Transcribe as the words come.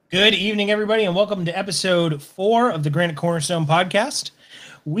Good evening, everybody, and welcome to episode 4 of the Granite Cornerstone podcast.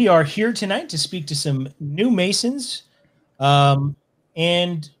 We are here tonight to speak to some new Masons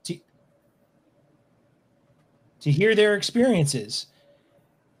and to hear their experiences.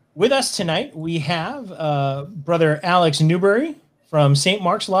 With us tonight, we have Brother Alex Newbury from St.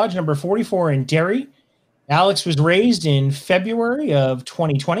 Mark's Lodge number 44 in Derry. Alex was raised in February of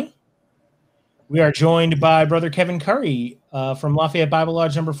 2020. We are joined by Brother Kevin Currie from Lafayette Bible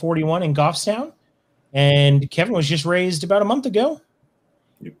Lodge number 41 in Goffstown. And Kevin was just raised about a month ago.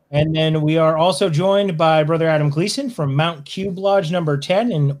 Yep. And then we are also joined by Brother Adam Gleeson from Mount Cube Lodge number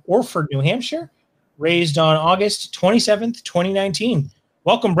 10 in Orford, New Hampshire, raised on August 27th, 2019.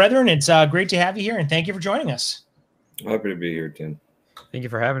 Welcome, brethren. It's great to have you here, and thank you for joining us. Happy to be here, Tim. Thank you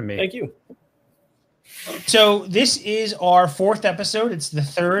for having me. Thank you. So this is our 4th episode. It's the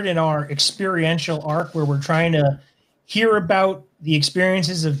 3rd in our experiential arc where we're trying to hear about the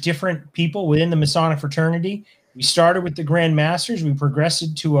experiences of different people within the Masonic fraternity. We started with the Grand Masters. We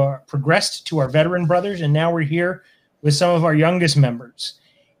progressed to our veteran brothers, and now we're here with some of our youngest members.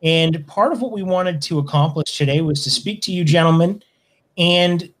 And part of what we wanted to accomplish today was to speak to you gentlemen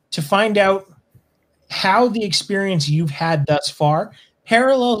and to find out how the experience you've had thus far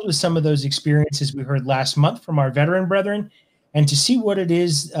parallels with some of those experiences we heard last month from our veteran brethren, and to see what it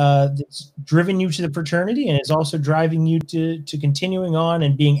is that's driven you to the fraternity and is also driving you to continuing on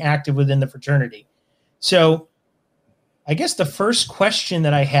and being active within the fraternity. So I guess the first question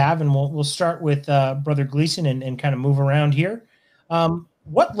that I have, and we'll start with Brother Gleeson and kind of move around here.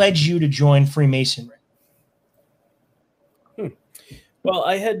 What led you to join Freemasonry? Well,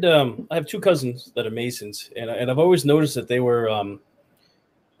 I have 2 cousins that are Masons, and I've always noticed that they were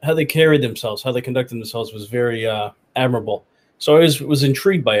how they carried themselves, how they conducted themselves was very admirable. So I was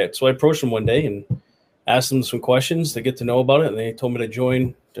intrigued by it. So I approached them one day and asked them some questions to get to know about it, and they told me to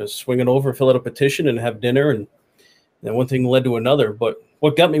join, to swing it over, fill out a petition, and have dinner. And then one thing led to another. But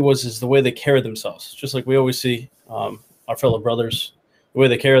what got me is the way they carried themselves. Just like we always see our fellow brothers, the way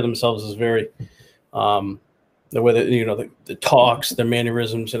they carry themselves is very the way that the talks, their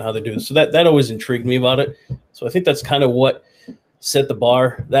mannerisms, and how they do it. So that always intrigued me about it. So I think that's kind of what set the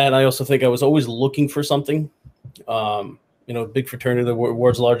bar. That I also think I was always looking for something. Big fraternity, the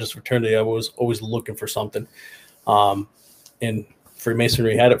world's largest fraternity. I was always looking for something, and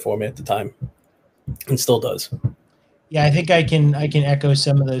Freemasonry had it for me at the time, and still does. Yeah, I think I can echo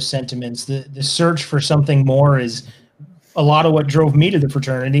some of those sentiments. The search for something more is a lot of what drove me to the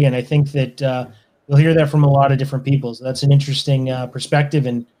fraternity, and I think that you'll hear that from a lot of different people. So that's an interesting perspective,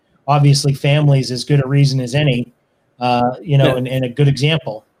 and obviously family is as good a reason as any, and a good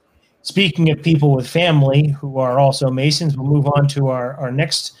example. Speaking of people with family who are also Masons, we'll move on to our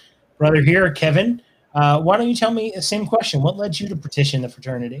next brother here, Kevin. Why don't you tell me the same question? What led you to petition the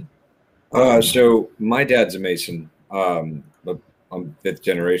fraternity? So my dad's a Mason. But I'm 5th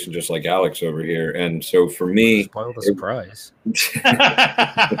generation, just like Alex over here. And so for me, spoil the surprise.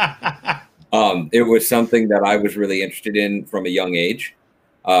 It was something that I was really interested in from a young age.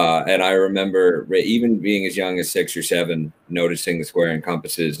 And I remember even being as young as 6 or 7, noticing the square and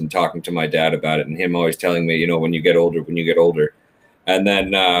compasses and talking to my dad about it, and him always telling me, when you get older. And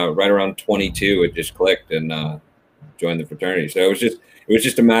then right around 22, it just clicked and joined the fraternity. So it was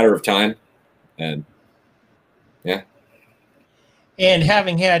just a matter of time. And yeah. And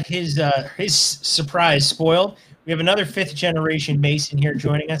having had his surprise spoiled, we have another 5th generation Mason here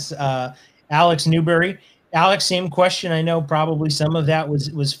joining us, Alex Newbury. Alex, same question. I know probably some of that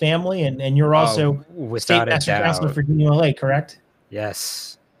was family, and you're also State Master Counselor for DULA, correct?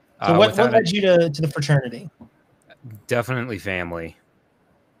 Yes. So what led you to the fraternity? Definitely family.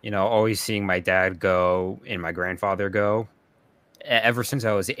 Always seeing my dad go and my grandfather go. Ever since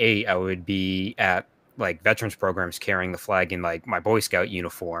I was 8, I would be at veterans programs carrying the flag in my Boy Scout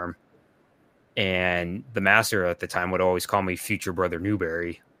uniform. And the master at the time would always call me future Brother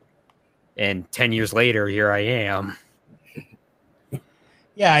Newbury. And 10 years later, here I am.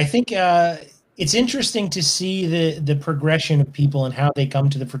 Yeah, I think it's interesting to see the progression of people and how they come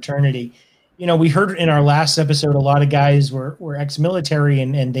to the fraternity. We heard in our last episode, a lot of guys were ex-military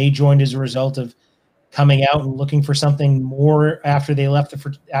and they joined as a result of coming out and looking for something more after they left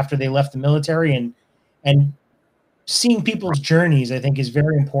the military, and seeing people's journeys, I think, is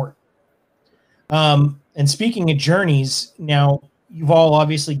very important. And speaking of journeys, now you've all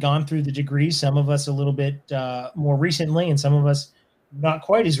obviously gone through the degrees, some of us a little bit more recently and some of us not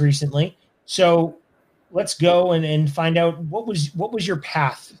quite as recently. So let's go and find out what was your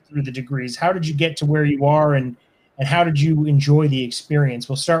path through the degrees? How did you get to where you are, and how did you enjoy the experience?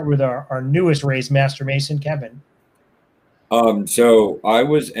 We'll start with our newest raised Master Mason, Kevin. So I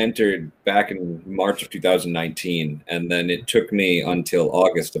was entered back in March of 2019, and then it took me until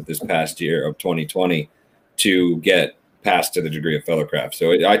August of this past year of 2020 to get passed to the degree of fellowcraft.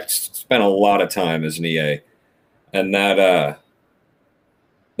 So I spent a lot of time as an EA, and that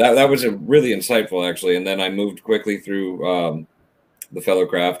was a really insightful, actually. And then I moved quickly through the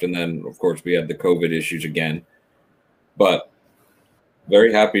fellowcraft, and then of course we had the COVID issues again. But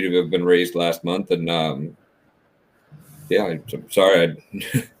very happy to have been raised last month, and yeah, I'm sorry.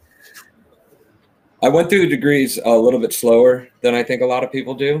 I went through the degrees a little bit slower than I think a lot of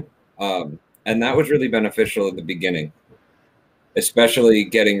people do. And that was really beneficial at the beginning, especially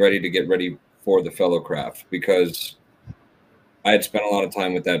get ready for the fellowcraft, because I had spent a lot of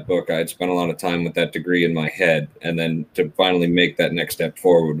time with that book. I had spent a lot of time with that degree in my head. And then to finally make that next step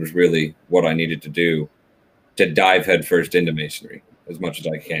forward was really what I needed to do to dive headfirst into masonry as much as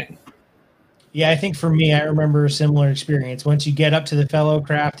I can. Yeah, I think for me, I remember a similar experience. Once you get up to the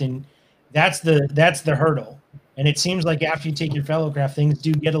fellowcraft, and that's the hurdle. And it seems like after you take your fellowcraft, things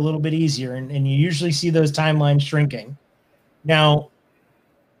do get a little bit easier, and you usually see those timelines shrinking. Now,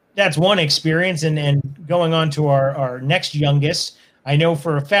 that's one experience, and going on to our next youngest, I know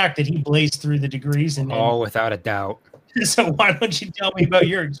for a fact that he blazed through the degrees. And Without a doubt. So why don't you tell me about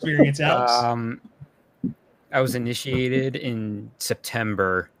your experience, Alex? I was initiated in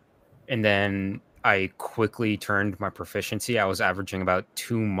September. And then I quickly turned my proficiency. I was averaging about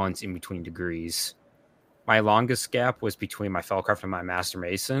 2 months in between degrees. My longest gap was between my fellowcraft and my Master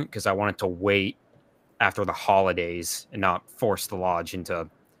Mason, because I wanted to wait after the holidays and not force the lodge into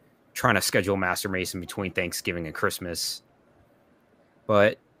trying to schedule Master Mason between Thanksgiving and Christmas.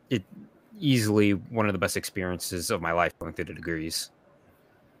 But it easily one of the best experiences of my life going through the degrees.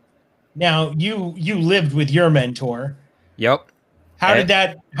 Now, you lived with your mentor. Yep. How did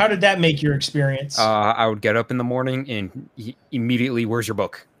that make your experience? I would get up in the morning and he immediately, "Where's your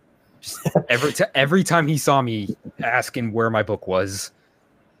book?" Just every time he saw me, asking where my book was.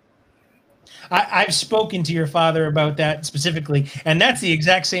 I've spoken to your father about that specifically, and that's the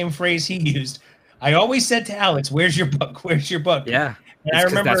exact same phrase he used. I always said to Alex, "Where's your book? Where's your book?" Yeah, and I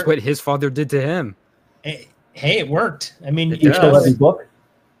remember that's what his father did to him. Hey, it worked. I mean, you still have your book?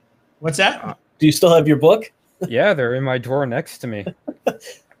 What's that? Do you still have your book? Yeah, they're in my drawer next to me.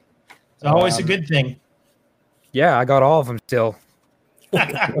 It's always a good thing. Yeah, I got all of them still.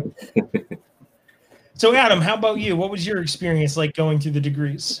 So, Adam, how about you? What was your experience like going through the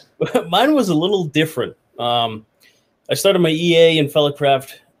degrees? Mine was a little different. I started my EA and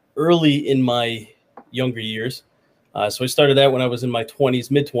fellowcraft early in my younger years. So I started that when I was in my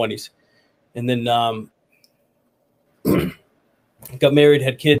 20s, mid-20s. And then got married,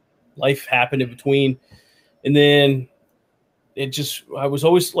 had kids. Life happened in between. And then I was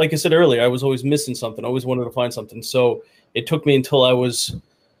always, like I said earlier, I was always missing something. I always wanted to find something. So it took me until I was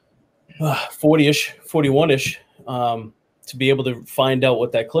 40-ish, 41-ish, to be able to find out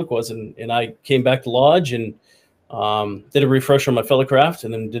what that click was. And I came back to Lodge and did a refresher on my fellowcraft,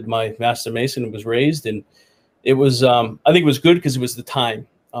 and then did my Master Mason and was raised. And it was, I think it was good because it was the time.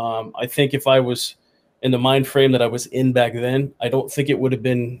 I think if I was in the mind frame that I was in back then, I don't think it would have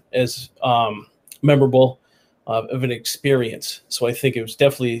been as memorable of an experience. So I think it was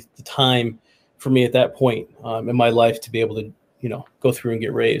definitely the time for me at that point in my life to be able to, go through and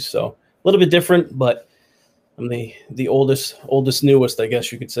get raised. So a little bit different, but I'm the oldest, newest, I guess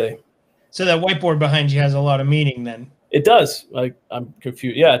you could say. So that whiteboard behind you has a lot of meaning then. It does. I'm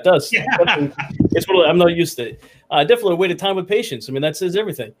confused. Yeah, it does. Yeah. It's what I'm not used to it. Definitely a way to time with patience. I mean, that says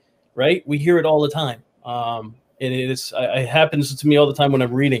everything, right? We hear it all the time. And it happens to me all the time when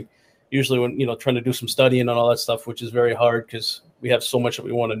I'm reading. Usually when, trying to do some studying and all that stuff, which is very hard because we have so much that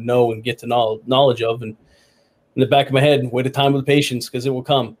we want to know and get to knowledge of. And in the back of my head, wait a time with patience because it will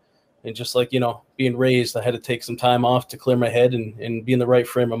come. And just like, being raised, I had to take some time off to clear my head and be in the right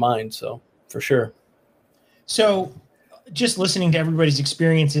frame of mind. So for sure. So just listening to everybody's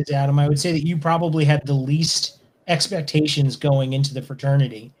experiences, Adam, I would say that you probably had the least expectations going into the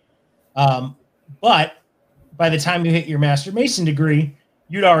fraternity. But by the time you hit your Master Mason degree,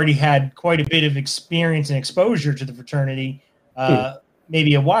 you'd already had quite a bit of experience and exposure to the fraternity,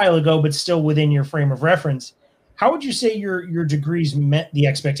 maybe a while ago, but still within your frame of reference. How would you say your degrees met the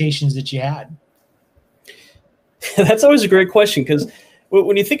expectations that you had? That's always a great question because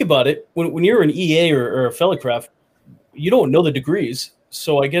when you think about it, when you're an EA or a fellowcraft, you don't know the degrees.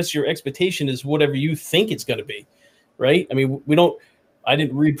 So I guess your expectation is whatever you think it's going to be, right? I mean, I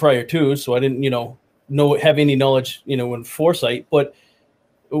didn't read prior to, so I didn't, have any knowledge, in foresight, but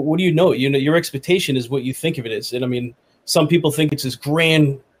what do you know? Your expectation is what you think of it is. And I mean, some people think it's this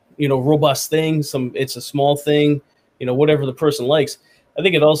grand, robust thing. It's a small thing. whatever the person likes. I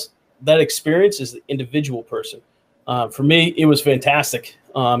think that experience is the individual person. For me, it was fantastic.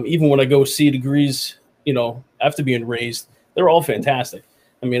 Even when I go see degrees, after being raised, they're all fantastic.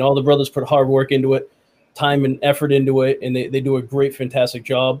 I mean, all the brothers put hard work into it, time and effort into it, and they do a great, fantastic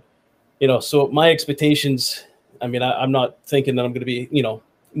job. So my expectations, I mean, I'm not thinking that I'm going to be,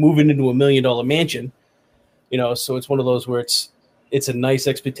 moving into $1 million mansion, so it's one of those where it's a nice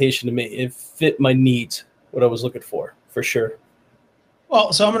expectation to me. It fit my needs, what I was looking for sure.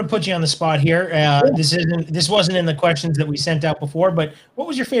 Well, so I'm going to put you on the spot here. This wasn't in the questions that we sent out before, but what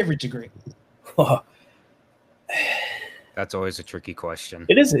was your favorite degree? That's always a tricky question.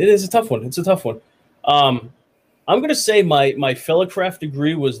 It is a tough one. It's a tough one. I'm going to say my fellowcraft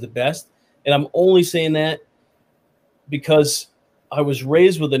degree was the best, and I'm only saying that because I was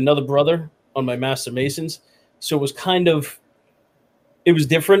raised with another brother on my Master Masons, so it was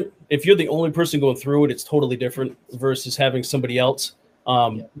different. If you're the only person going through it, it's totally different versus having somebody else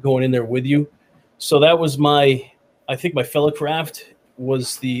going in there with you. So that was I think my fellowcraft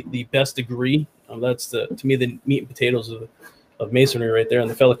was the best degree. That's to me the meat and potatoes of masonry right there, and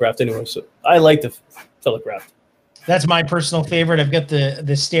the fellowcraft anyway. So I like the fellowcraft. That's my personal favorite. I've got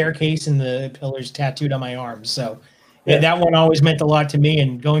the staircase and the pillars tattooed on my arms. So that one always meant a lot to me.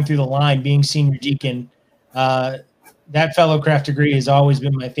 And going through the line, being senior deacon, that fellowcraft degree has always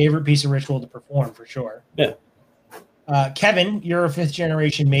been my favorite piece of ritual to perform for sure. Yeah. Kevin, you're a 5th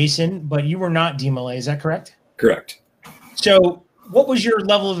generation Mason, but you were not DMLA. Is that correct? Correct. So what was your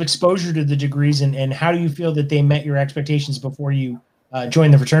level of exposure to the degrees, and how do you feel that they met your expectations before you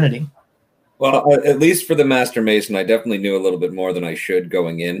joined the fraternity? Well, at least for the Master Mason, I definitely knew a little bit more than I should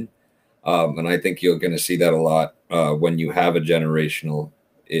going in. And I think you're going to see that a lot when you have a generational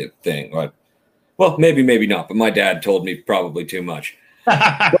thing. Well, maybe not, but my dad told me probably too much.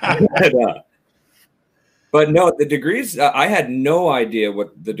 But no, the degrees, I had no idea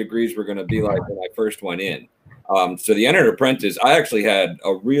what the degrees were going to be like when I first went in. So the entered apprentice, I actually had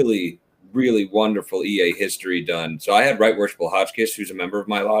a really, really wonderful EA history done. So I had Right Worshipful Hotchkiss, who's a member of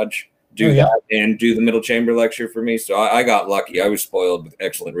my lodge, do that and do the middle chamber lecture for me. So I got lucky. I was spoiled with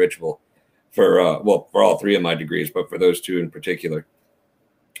excellent ritual for all 3 of my degrees, but for those 2 in particular.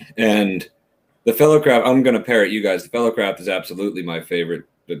 And the fellowcraft, I'm going to parrot you guys. The fellowcraft is absolutely my favorite,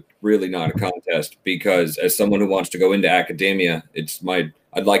 but really not a contest, because as someone who wants to go into academia,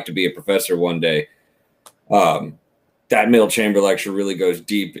 I'd like to be a professor one day. That middle chamber lecture really goes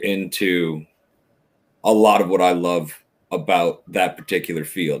deep into a lot of what I love about that particular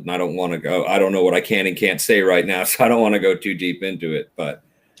field. And I don't know what I can and can't say right now, so I don't want to go too deep into it, but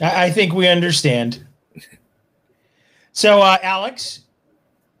I think we understand. So, Alex,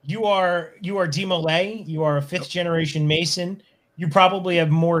 you are DMLA. You are a 5th generation Mason. You probably have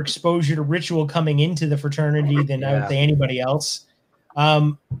more exposure to ritual coming into the fraternity than I would say anybody else.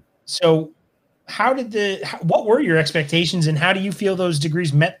 So what were your expectations, and how do you feel those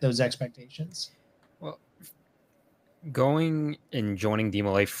degrees met those expectations? Well, going and joining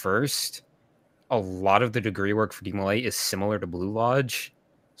DMLA first, a lot of the degree work for DMLA is similar to Blue Lodge.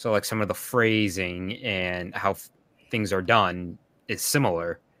 So like some of the phrasing and how things are done is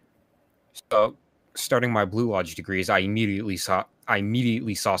similar. So starting my Blue Lodge degrees, I immediately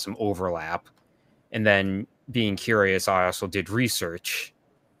saw some overlap. And then being curious, I also did research.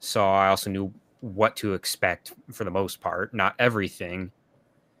 So I also knew what to expect for the most part. Not everything,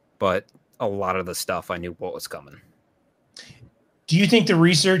 but a lot of the stuff I knew what was coming. Do you think the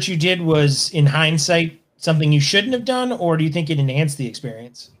research you did was, in hindsight, something you shouldn't have done, or do you think it enhanced the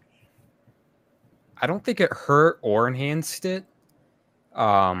experience? I don't think it hurt or enhanced it.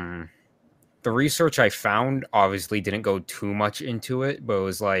 The research I found obviously didn't go too much into it, but it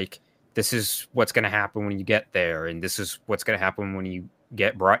was like, this is what's going to happen when you get there, and this is what's going to happen when you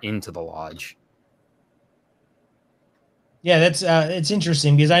get brought into the lodge. Yeah, that's it's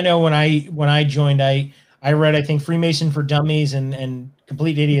interesting, because I know when I joined, I read, I think, Freemason for Dummies and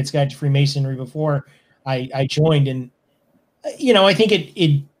Complete Idiot's Guide to Freemasonry before I joined, and I think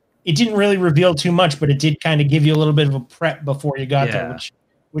it didn't really reveal too much, but it did kind of give you a little bit of a prep before you got there,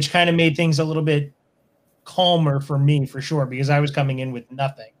 which kind of made things a little bit calmer for me, for sure, because I was coming in with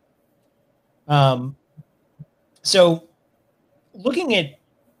nothing. So looking at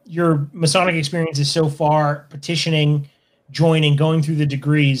your Masonic experiences so far, petitioning, joining, going through the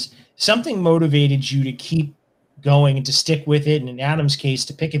degrees, something motivated you to keep going and to stick with it, and in Adam's case,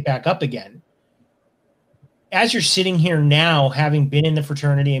 to pick it back up again. As you're sitting here now, having been in the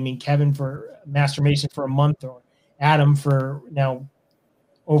fraternity, I mean, Kevin for Master Mason for a month, or Adam for now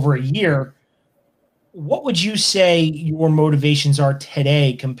over a year, what would you say your motivations are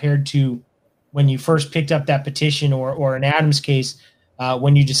today compared to when you first picked up that petition, or in Adam's case,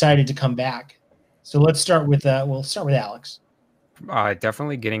 when you decided to come back? So let's start with we'll start with Alex.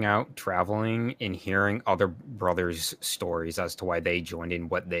 Definitely getting out, traveling, and hearing other brothers' stories as to why they joined in,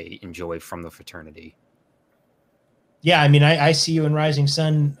 what they enjoy from the fraternity. Yeah, I mean, I see you in Rising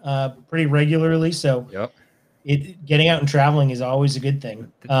Sun pretty regularly, so Yep. Getting out and traveling is always a good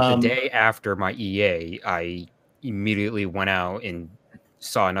thing. The day after my EA, I immediately went out and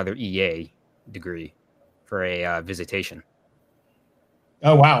saw another EA degree for a visitation.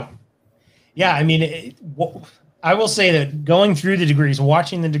 Oh, wow. Yeah, I mean, I will say that going through the degrees,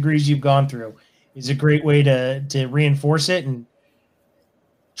 watching the degrees you've gone through is a great way to reinforce it. And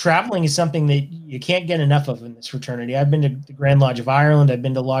traveling is something that you can't get enough of in this fraternity. I've been to the Grand Lodge of Ireland. I've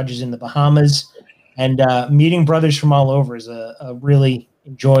been to lodges in the Bahamas, and meeting brothers from all over is a really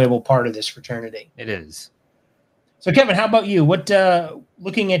enjoyable part of this fraternity. It is. So, Kevin, how about you? What,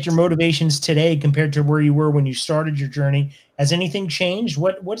 looking at your motivations today compared to where you were when you started your journey, has anything changed?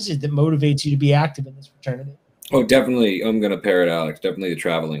 What is it that motivates you to be active in this fraternity? Oh, definitely. I'm going to pair it, Alex. Definitely the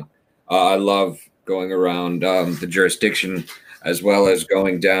traveling. I love going around the jurisdiction, as well as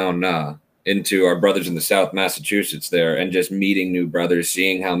going down into our brothers in the South, Massachusetts there, and just meeting new brothers,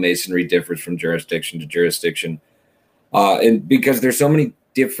 seeing how Masonry differs from jurisdiction to jurisdiction. And because there's so many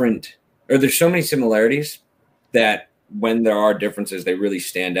similarities that when there are differences, they really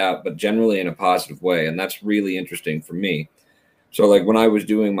stand out, but generally in a positive way. And that's really interesting for me. So like when I was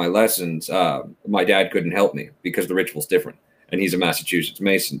doing my lessons, my dad couldn't help me because the ritual's different, and he's a Massachusetts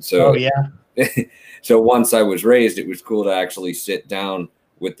Mason. So, oh, yeah. So once I was raised, it was cool to actually sit down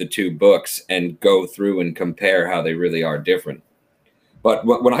with the two books and go through and compare how they really are different. But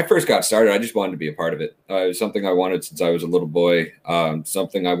when I first got started, I just wanted to be a part of it. It was something I wanted since I was a little boy,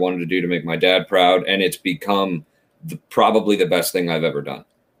 something I wanted to do to make my dad proud. And it's become probably the best thing I've ever done.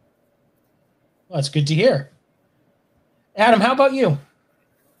 Well, that's good to hear. Adam, how about you?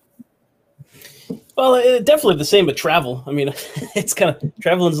 Well, definitely the same with travel. I mean, it's kind of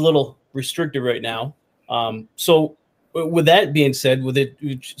traveling's a little restricted right now. So with that being said, with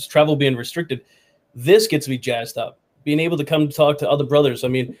travel being restricted, this gets me jazzed up. Being able to come talk to other brothers. I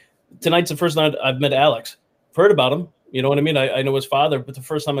mean, tonight's the first night I've met Alex. I've heard about him. You know what I mean? I know his father, but the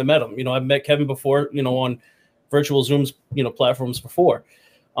first time I met him, I've met Kevin before, on virtual Zooms, platforms before.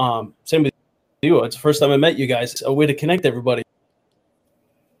 Same with you. It's the first time I met you guys. It's a way to connect everybody.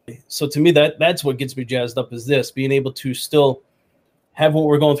 So to me, that's what gets me jazzed up, is this, being able to still have what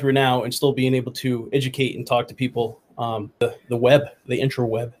we're going through now and still being able to educate and talk to people, the web, the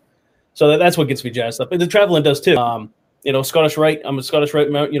interweb. So that's what gets me jazzed up. And the traveling does too. Scottish Rite, I'm a Scottish Rite,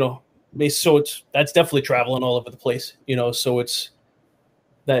 so that's definitely traveling all over the place, so it's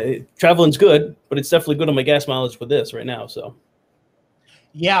that traveling's good, but it's definitely good on my gas mileage with this right now. So.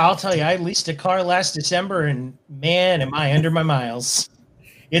 Yeah, I'll tell you, I leased a car last December, and man, am I under my miles.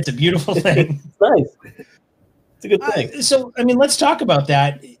 It's a beautiful thing. It's nice. It's a good thing. So, I mean, let's talk about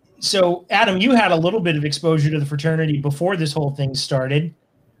that. So, Adam, you had a little bit of exposure to the fraternity before this whole thing started.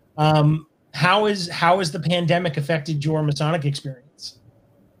 How is the pandemic affected your Masonic experience?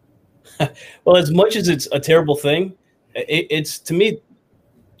 Well, as much as it's a terrible thing, it's, to me,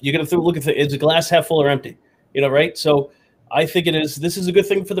 you got to look at it's a glass half full or empty, right? So I think this is a good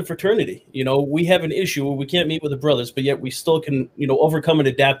thing for the fraternity. We have an issue where we can't meet with the brothers, but yet we still can, overcome and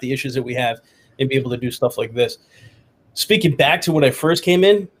adapt the issues that we have and be able to do stuff like this. Speaking back to when I first came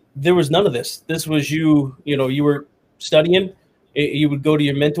in, there was none of this. This was you were studying. You would go to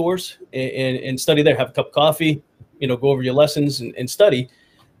your mentors and study there, have a cup of coffee, go over your lessons and study.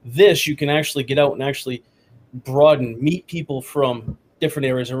 This, you can actually get out and actually broaden, meet people from different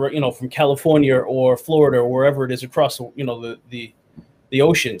areas, or from California or Florida or wherever it is across the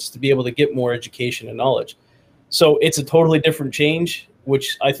oceans, to be able to get more education and knowledge. So it's a totally different change,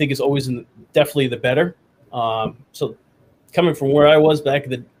 which I think is always definitely the better. So coming from where I was back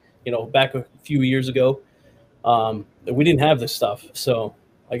back a few years ago, we didn't have this stuff. So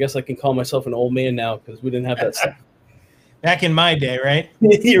I guess I can call myself an old man now, because we didn't have that stuff. Back in my day, right?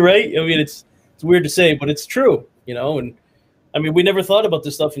 You're right. I mean, it's weird to say, but it's true, and I mean, we never thought about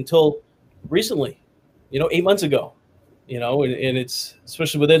this stuff until recently, 8 months ago, and it's,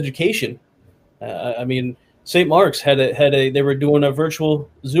 especially with education. I mean, St. Mark's they were doing a virtual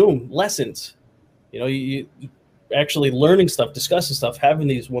Zoom lessons, you actually learning stuff, discussing stuff, having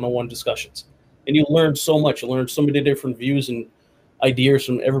these one-on-one discussions, and you learn so much. You learn so many different views and ideas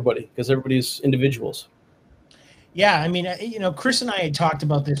from everybody, because everybody's individuals. Yeah. I mean, Chris and I had talked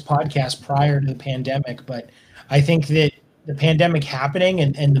about this podcast prior to the pandemic, but I think that the pandemic happening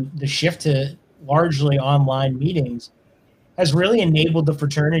and the shift to largely online meetings has really enabled the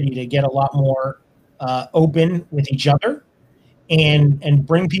fraternity to get a lot more open with each other and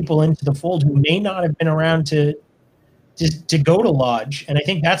bring people into the fold who may not have been around to go to lodge. And I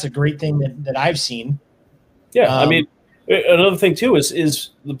think that's a great thing that I've seen. Yeah, I mean, another thing too is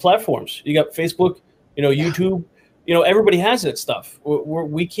the platforms. You got Facebook, YouTube. Everybody has that stuff.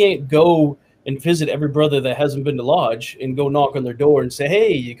 We can't go and visit every brother that hasn't been to lodge and go knock on their door and say,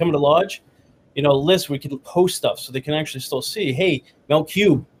 "Hey, you coming to lodge?" List we can post stuff so they can actually still see. Hey, Mel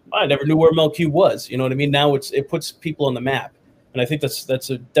Cube. I never knew where Mel Cube was. You know what I mean? Now it puts people on the map, and I think that's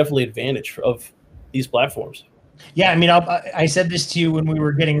a definitely advantage of these platforms. Yeah, I mean, I said this to you when we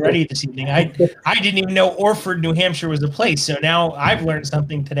were getting ready this evening. I didn't even know Orford, New Hampshire was a place. So now I've learned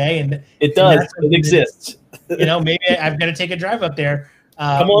something today, and it does. It exists. Maybe I've got to take a drive up there.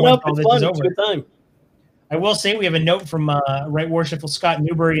 Come on up. It's fun. It's a good time. I will say we have a note from Right Worshipful Scott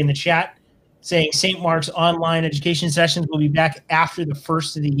Newbury in the chat saying St. Mark's online education sessions will be back after the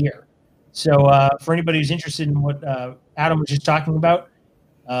first of the year. So for anybody who's interested in what Adam was just talking about,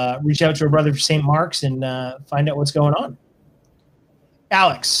 reach out to a brother for St. Mark's and find out what's going on.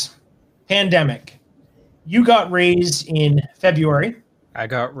 Alex, pandemic. You got raised in February. I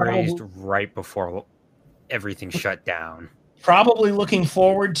got raised right before everything shut down. Probably looking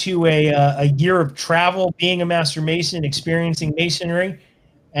forward to a year of travel, being a Master Mason, experiencing Masonry,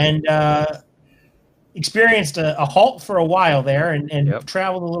 and experienced a halt for a while there and Yep.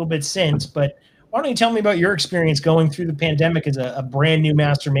 traveled a little bit since. But why don't you tell me about your experience going through the pandemic as a brand new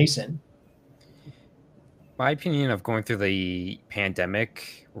Master Mason? My opinion of going through the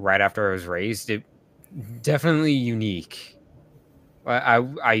pandemic right after I was raised, it definitely unique.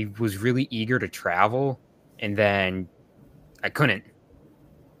 I was really eager to travel, and then I couldn't.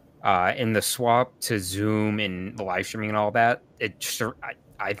 In the swap to Zoom and the live streaming and all that,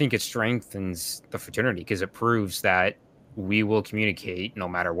 I think it strengthens the fraternity because it proves that we will communicate no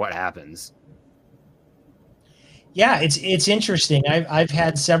matter what happens. Yeah, it's interesting. I've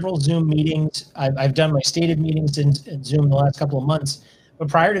had several Zoom meetings. I've done my stated meetings in Zoom the last couple of months. But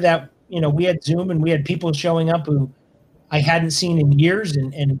prior to that, we had Zoom and we had people showing up who I hadn't seen in years.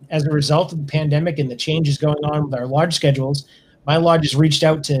 And as a result of the pandemic and the changes going on with our lodge schedules, my lodge has reached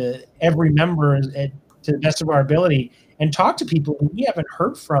out to every member to the best of our ability and talked to people who we haven't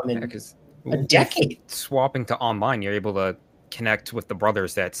heard from in a decade. Swapping to online, you're able to connect with the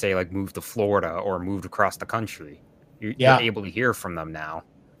brothers that say like moved to Florida or moved across the country. You're able to hear from them now.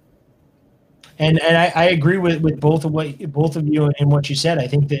 And I agree with both of you and what you said. I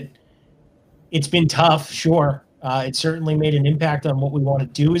think that it's been tough, sure. It certainly made an impact on what we want to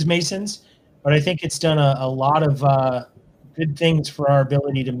do as Masons, but I think it's done a lot of good things for our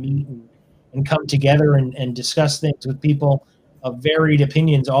ability to meet and come together and discuss things with people of varied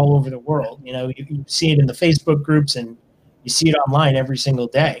opinions all over the world. You see it in the Facebook groups and you see it online every single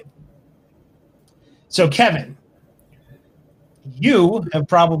day. So, Kevin, you have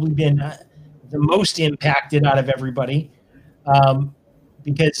probably been the most impacted out of everybody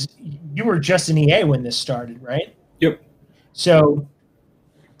because you were just an EA when this started, right? Yep. So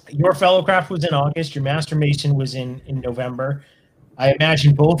your fellow craft was in August. Your Master Mason was in November. I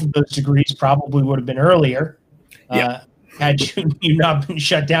imagine both of those degrees probably would have been earlier had you not been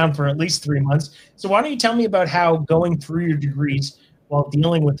shut down for at least 3 months. So why don't you tell me about how going through your degrees while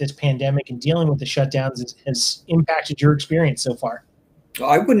dealing with this pandemic and dealing with the shutdowns has impacted your experience so far?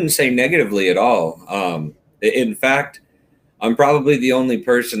 I wouldn't say negatively at all. In fact, I'm probably the only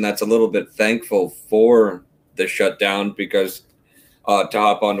person that's a little bit thankful for the shutdown because to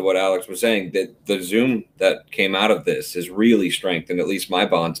hop on to what Alex was saying, that the Zoom that came out of this has really strengthened at least my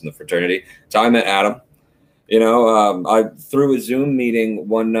bonds in the fraternity. So I met Adam. I through a Zoom meeting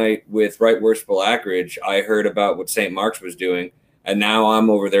one night with Right Worshipful Anchorage, I heard about what St. Mark's was doing, and now I'm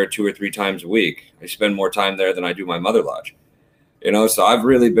over there 2 or 3 times a week. I spend more time there than I do my mother lodge. So I've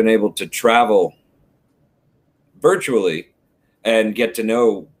really been able to travel virtually and get to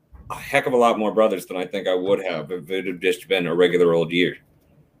know a heck of a lot more brothers than I think I would have if it had just been a regular old year.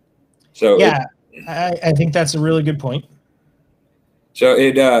 So yeah, I think that's a really good point. So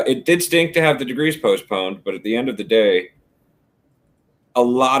it did stink to have the degrees postponed, but at the end of the day, a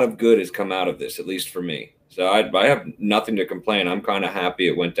lot of good has come out of this, at least for me. So I have nothing to complain. I'm kind of happy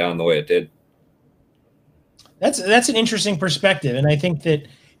it went down the way it did. That's an interesting perspective, and I think that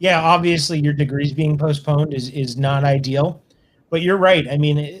obviously your degrees being postponed is not ideal, but you're right. I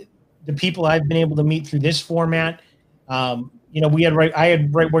mean, the people I've been able to meet through this format, I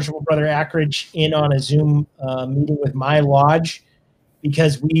had Right Worshipful Brother Anchorage in on a Zoom meeting with my lodge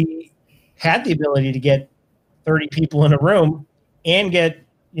because we had the ability to get 30 people in a room and get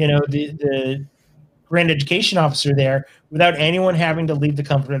the Grand Education Officer there without anyone having to leave the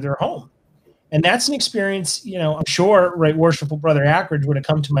comfort of their home. And that's an experience, you know, I'm sure, right, Worshipful Brother Ackridge would have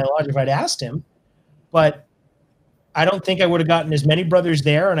come to my lodge if I'd asked him, but I don't think I would have gotten as many brothers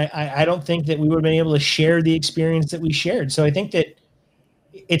there, and I don't think that we would have been able to share the experience that we shared. So I think that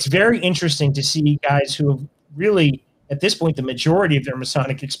it's very interesting to see guys who have really, at this point, the majority of their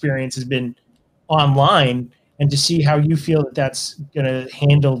Masonic experience has been online, and to see how you feel that that's going to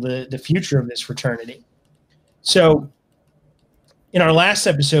handle the future of this fraternity. So in our last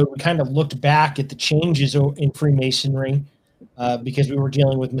episode, we kind of looked back at the changes in Freemasonry because we were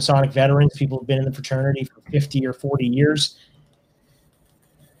dealing with Masonic veterans, people who've been in the fraternity for 50 or 40 years.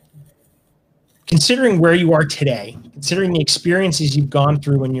 Considering where you are today, considering the experiences you've gone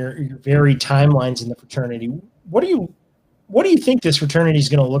through and your varied timelines in the fraternity, what do you think this fraternity is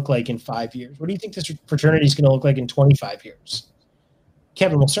going to look like in 5 years? What do you think this fraternity is going to look like in 25 years?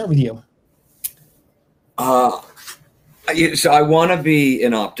 Kevin, we'll start with you. So I want to be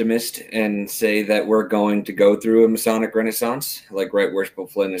an optimist and say that we're going to go through a Masonic Renaissance, like Right Worshipful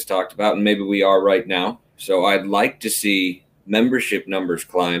Flynn has talked about, and maybe we are right now. So I'd like to see membership numbers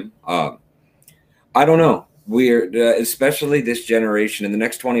climb. I don't know. We're especially this generation in the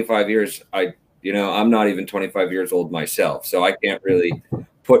next 25 years. I'm not even 25 years old myself, so I can't really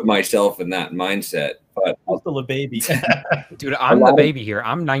put myself in that mindset. But I'm still a baby. Dude, I'm the baby here.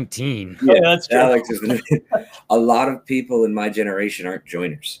 I'm 19. Yeah, that's true. Alex is. A lot of people in my generation aren't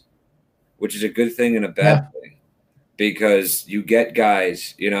joiners, which is a good thing and a bad thing, because you get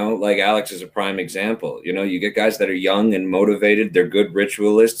guys, like Alex is a prime example. You get guys that are young and motivated. They're good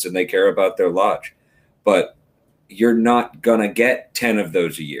ritualists and they care about their lodge, but you're not gonna get 10 of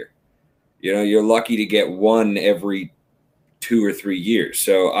those a year. You're lucky to get one every 2 or 3 years.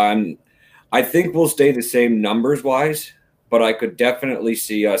 So I think we'll stay the same numbers wise, but I could definitely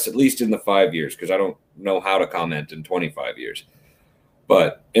see us at least in the 5 years, because I don't know how to comment in 25 years.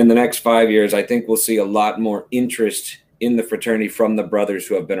 But in the next 5 years, I think we'll see a lot more interest in the fraternity from the brothers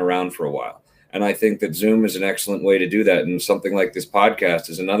who have been around for a while. And I think that Zoom is an excellent way to do that. And something like this podcast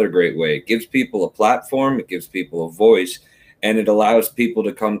is another great way. It gives people a platform, it gives people a voice, and it allows people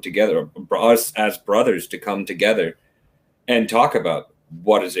to come together, us as brothers to come together and talk about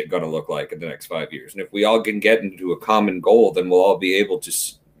what is it going to look like in the next 5 years. And if we all can get into a common goal, then we'll all be able to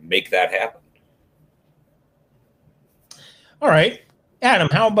make that happen. All right. Adam,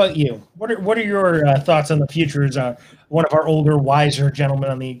 how about you? What are your thoughts on the future as one of our older, wiser gentlemen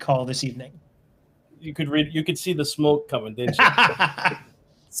on the call this evening? You could see the smoke coming, didn't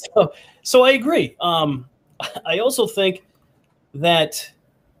you? So I agree. I also think that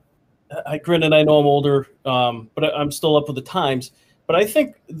granted, I know I'm older, but I'm still up with the times. But I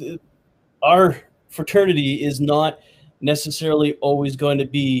think our fraternity is not necessarily always going to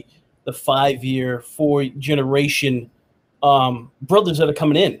be the 5-year, 4-generation brothers that are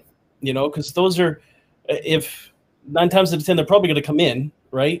coming in, because those are, if 9 times out of 10, they're probably going to come in,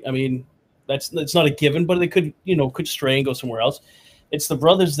 right? I mean, that's not a given, but they could stray and go somewhere else. It's the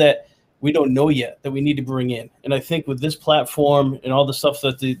brothers that we don't know yet that we need to bring in. And I think with this platform and all the stuff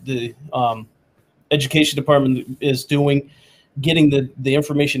that the education department is doing, getting the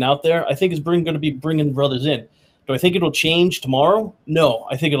information out there, I think is going to be bringing brothers in. Do I think it'll change tomorrow? No,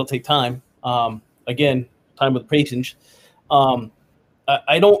 I think it'll take time. Again, time with patience.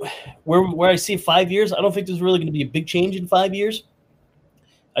 I don't, where I see 5 years, I don't think there's really going to be a big change in 5 years.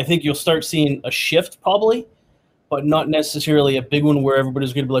 I think you'll start seeing a shift probably, but not necessarily a big one where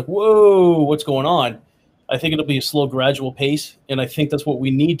everybody's going to be like, whoa, what's going on? I think it'll be a slow, gradual pace, and I think that's what we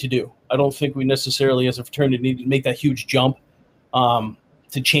need to do. I don't think we necessarily as a fraternity need to make that huge jump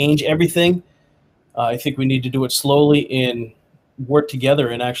to change everything. I think we need to do it slowly and work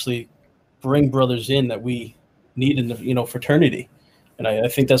together and actually bring brothers in that we need in the fraternity. And I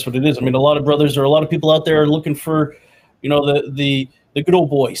think that's what it is. I mean, a lot of brothers or a lot of people out there are looking for, the good old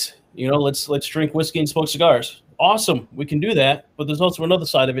boys. Let's drink whiskey and smoke cigars. Awesome, we can do that, but there's also another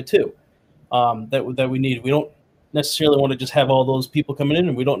side of it too that we need. We don't necessarily want to just have all those people coming in,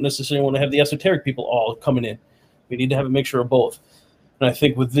 and we don't necessarily want to have the esoteric people all coming in. We need to have a mixture of both. And I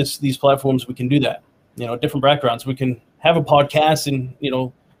think with these platforms, we can do that. Different backgrounds. We can have a podcast and,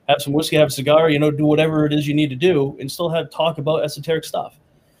 have some whiskey, have a cigar, do whatever it is you need to do and still have talk about esoteric stuff.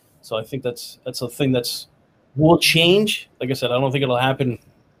 So I think that's a thing will change. Like I said, I don't think it'll happen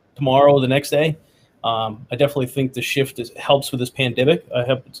tomorrow or the next day. I definitely think the shift helps with this pandemic.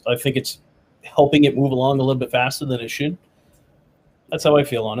 I think it's helping it move along a little bit faster than it should. That's how I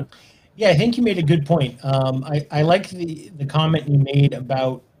feel on it. Yeah, I think you made a good point. I like the comment you made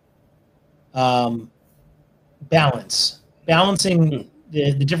about balancing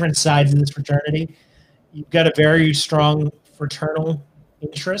the different sides of this fraternity. you've got a very strong fraternal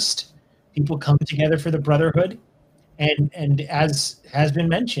interest. People come together for the brotherhood. And as has been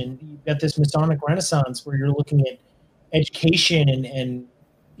mentioned, you've got this Masonic Renaissance where you're looking at education and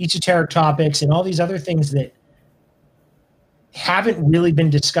esoteric topics and all these other things that haven't really been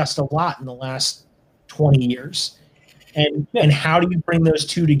discussed a lot in the last 20 years. And how do you bring those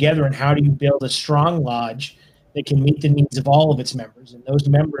two together, and how do you build a strong lodge that can meet the needs of all of its members? And those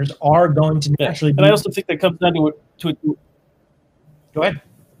members are going to naturally And I also think that comes down to it. Go ahead.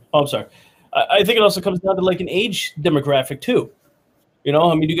 Oh, I'm sorry. I think it also comes down to like an age demographic too. You know,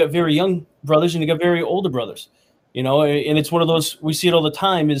 I mean, you got very young brothers and you got very older brothers. You know, and it's one of those, we see it all the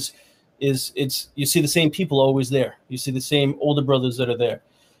time. Is it's you see the same people always there. You see the same older brothers that are there,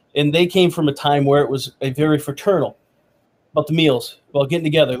 and they came from a time where it was a very fraternal, about the meals, about getting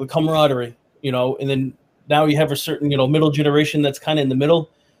together, the camaraderie. You know, and then now you have a certain middle generation that's kind of in the middle.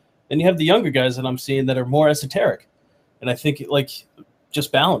 Then you have the younger guys that I'm seeing that are more esoteric, and I think like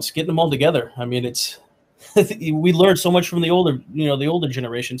just balance, getting them all together. I mean, it's we learned so much from the older, the older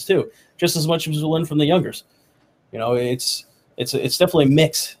generations too, just as much as we learned from the youngers. You know, it's definitely a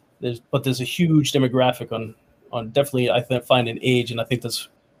mix. But there's a huge demographic on definitely I find an age, and I think that's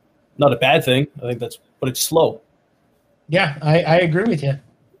not a bad thing. I think but it's slow. Yeah, I agree with you,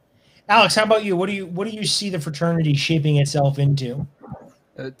 Alex. How about you? What do you see the fraternity shaping itself into?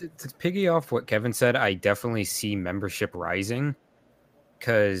 To piggy off what Kevin said, I definitely see membership rising,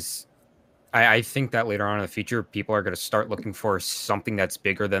 because I think that later on in the future, people are going to start looking for something that's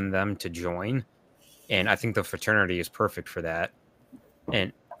bigger than them to join. And I think the fraternity is perfect for that.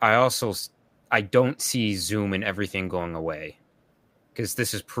 And I don't see Zoom and everything going away, because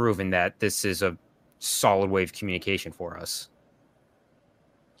this has proven that this is a solid way of communication for us.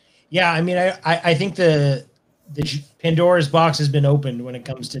 Yeah, I mean, I think the Pandora's box has been opened when it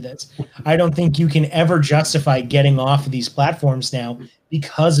comes to this. I don't think you can ever justify getting off of these platforms now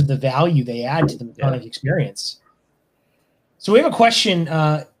because of the value they add to the Masonic experience. So we have a question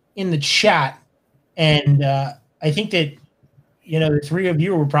in the chat, and I think that the three of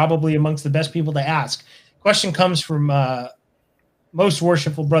you were probably amongst the best people to ask. Question comes from Most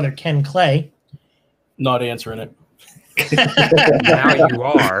Worshipful Brother Ken Clay. Not answering it. Now you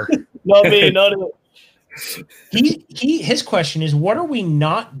are. Not me. Not it. His question is, what are we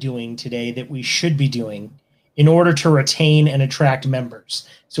not doing today that we should be doing in order to retain and attract members?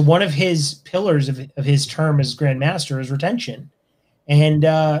 So one of his pillars of his term as Grand Master is retention. And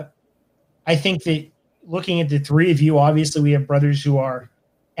I think that looking at the three of you, obviously we have brothers who are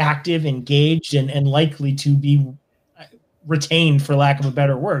active, engaged, and likely to be retained, for lack of a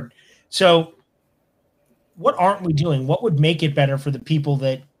better word. So what aren't we doing? What would make it better for the people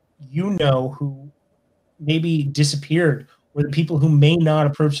that who maybe disappeared, or the people who may not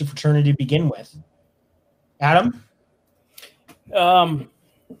approach the fraternity to begin with? Adam? I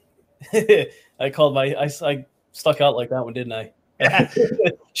stuck out like that one, didn't I?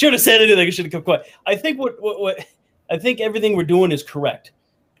 Should have said anything. I should have kept quiet. I think what I think everything we're doing is correct.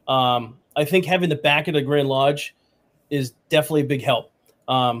 I think having the back of the Grand Lodge is definitely a big help.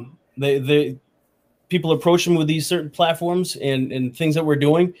 The people approach them with these certain platforms and things that we're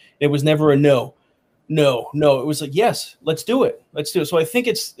doing. It was never a no. It was like, yes, let's do it. So I think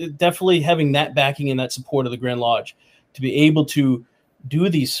it's definitely having that backing and that support of the Grand Lodge to be able to do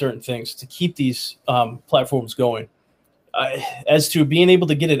these certain things, to keep these platforms going. As to being able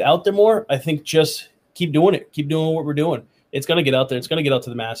to get it out there more, I think just keep doing it. Keep doing what we're doing. It's going to get out there. It's going to get out to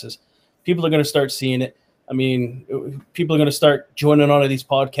the masses. People are going to start seeing it. I mean, people are going to start joining on to these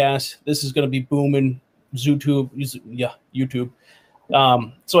podcasts. This is going to be booming. YouTube.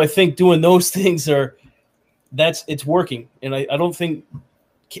 So I think doing those things it's working. And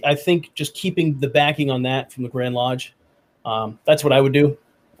I think just keeping the backing on that from the Grand Lodge, that's what I would do,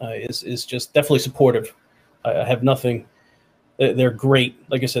 is just definitely supportive. I have nothing. They're great.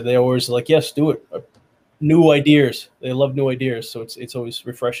 Like I said, they always like, yes, do it. New ideas. They love new ideas. So it's always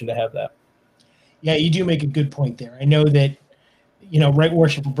refreshing to have that. Yeah, you do make a good point there. I know that, Right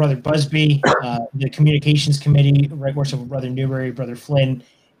Worshipful Brother Busby, the Communications Committee, Right Worshipful Brother Newbury, Brother Flynn,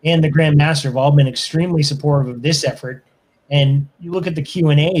 and the Grand Master have all been extremely supportive of this effort. And you look at the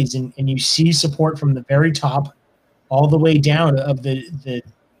Q&As and you see support from the very top all the way down of the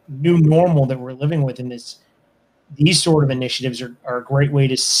new normal that we're living with in this. These sort of initiatives are a great way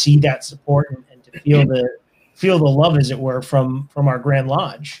to see that support and to feel the love, as it were, from our Grand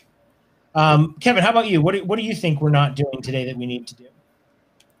Lodge. Kevin, how about you? What do you think we're not doing today that we need to do?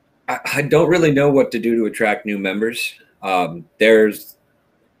 I don't really know what to do to attract new members.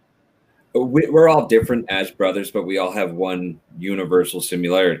 we're all different as brothers, but we all have one universal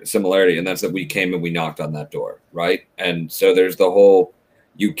similarity, and that's that we came and we knocked on that door, right? And so there's the whole,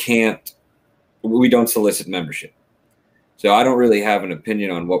 we don't solicit membership. So I don't really have an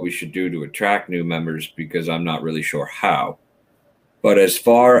opinion on what we should do to attract new members because I'm not really sure how. But as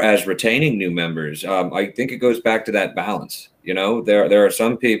far as retaining new members, I think it goes back to that balance. You know, there are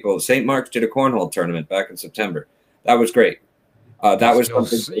some people. St. Mark's did a cornhole tournament back in September. That was great. That was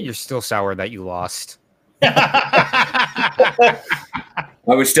something. You're still sour that you lost. I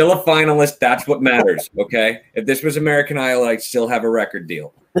was still a finalist. That's what matters. Okay. If this was American Idol, I'd still have a record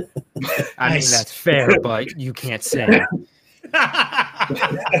deal. I mean, that's fair, but you can't sing.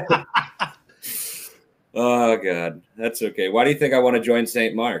 Oh, God. That's okay. Why do you think I want to join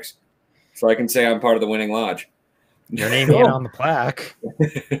St. Mark's? So I can say I'm part of the winning lodge. Your name ain't on the plaque.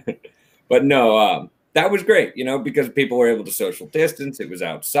 But no, that was great, you know, because people were able to social distance. It was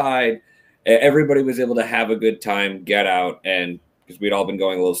outside. Everybody was able to have a good time, get out, and because we'd all been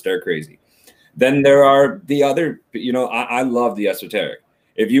going a little stir crazy. Then there are the other, you know, I love the esoteric.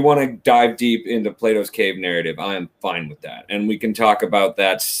 If you want to dive deep into Plato's Cave narrative, I am fine with that. And we can talk about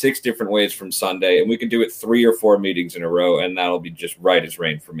that 6 different ways from Sunday, and we can do it 3 or 4 meetings in a row, and that'll be just right as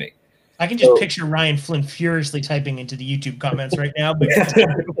rain for me. I can just picture Ryan Flynn furiously typing into the YouTube comments right now. But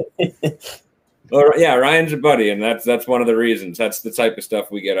Well, yeah, Ryan's a buddy, and that's one of the reasons. That's the type of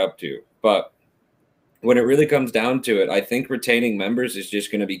stuff we get up to. But when it really comes down to it, I think retaining members is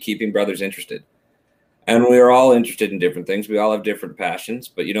just going to be keeping brothers interested. And we are all interested in different things. We all have different passions,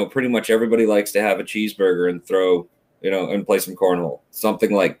 but, you know, pretty much everybody likes to have a cheeseburger and throw, you know, and play some cornhole,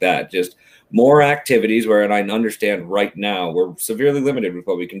 something like that. Just more activities where, and I understand right now, we're severely limited with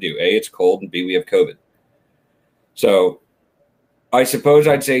what we can do. A, it's cold, and B, we have COVID. So I suppose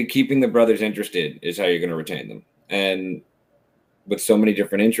I'd say keeping the brothers interested is how you're going to retain them. And with so many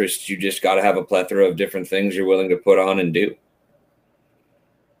different interests, you just got to have a plethora of different things you're willing to put on and do.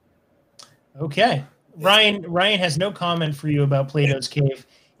 Okay. Ryan has no comment for you about Plato's Cave.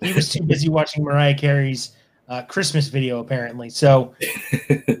 He was too busy watching Mariah Carey's Christmas video, apparently. So,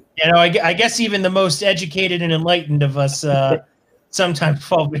 you know, I guess even the most educated and enlightened of us sometimes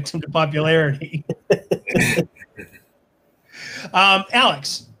fall victim to popularity.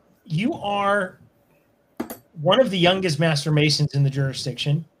 Alex, you are one of the youngest Master Masons in the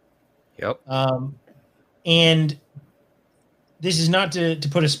jurisdiction. Yep. And this is not to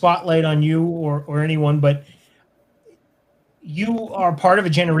put a spotlight on you or anyone, but you are part of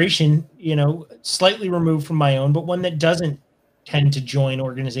a generation, you know, slightly removed from my own, but one that doesn't tend to join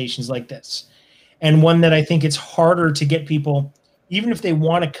organizations like this. And one that I think it's harder to get people, even if they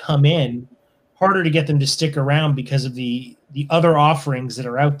want to come in, harder to get them to stick around because of the other offerings that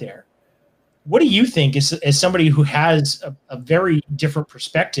are out there. What do you think, as somebody who has a very different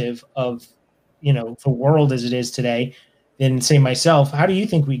perspective of, you know, the world as it is today than, say, myself, how do you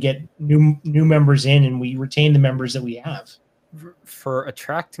think we get new members in and we retain the members that we have? For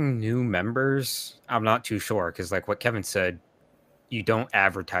attracting new members, I'm not too sure because, like what Kevin said, you don't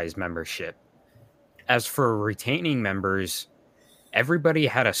advertise membership. As for retaining members, everybody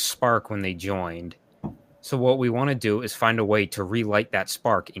had a spark when they joined. So what we want to do is find a way to relight that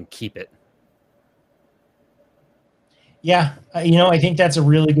spark and keep it. Yeah, you know, I think that's a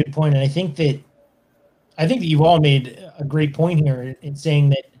really good point, and I think that you've all made a great point here in saying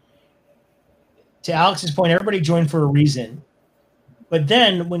that, to Alex's point, everybody joined for a reason. But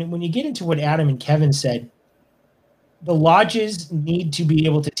then when you get into what Adam and Kevin said, the lodges need to be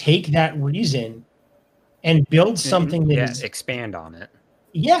able to take that reason and build something that is expand on it.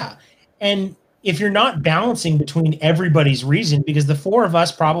 Yeah. And if you're not balancing between everybody's reason, because the 4 of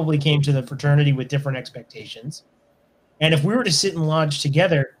us probably came to the fraternity with different expectations. And if we were to sit in lodge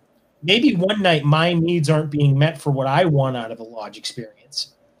together, maybe one night my needs aren't being met for what I want out of a lodge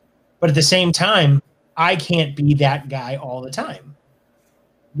experience. But at the same time, I can't be that guy all the time.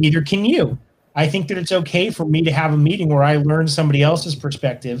 Neither can you. I think that it's okay for me to have a meeting where I learn somebody else's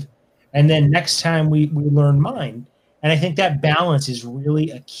perspective, and then next time we learn mine. And I think that balance is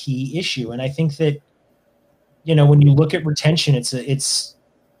really a key issue. And I think that, you know, when you look at retention,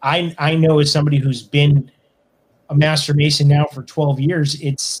 I know as somebody who's been a Master Mason now for 12 years,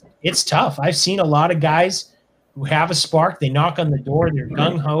 it's tough. I've seen a lot of guys who have a spark. They knock on the door. They're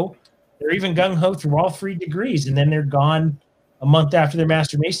gung-ho. They're even gung-ho through all 3 degrees, and then they're gone a month after their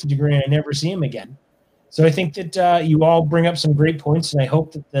Master Mason degree, and I never see them again. So I think that you all bring up some great points, and I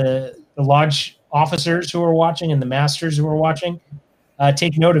hope that the lodge officers who are watching and the masters who are watching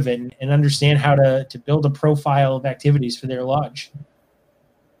take note of it and understand how to build a profile of activities for their lodge.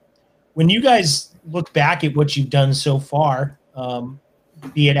 When you guys look back at what you've done so far,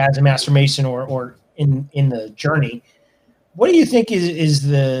 be it as a Master Mason or in the journey. What do you think is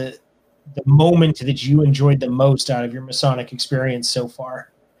the moment that you enjoyed the most out of your Masonic experience so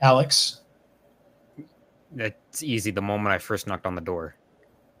far, Alex? That's easy. The moment I first knocked on the door.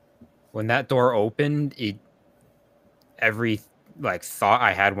 When that door opened, every thought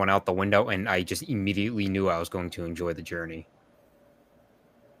I had went out the window, and I just immediately knew I was going to enjoy the journey.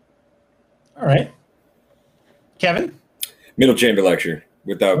 All right. Kevin? Middle chamber lecture,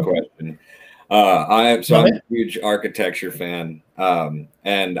 without question. I'm a huge architecture fan,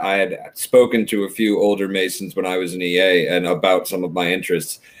 and I had spoken to a few older Masons when I was in EA and about some of my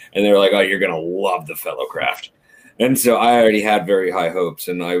interests, and they were like, "Oh, you're gonna love the fellowcraft," and so I already had very high hopes,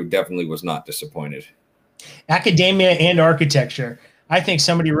 and I definitely was not disappointed. Academia and architecture. I think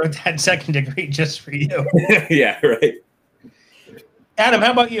somebody wrote that second degree just for you. Yeah, right. Adam,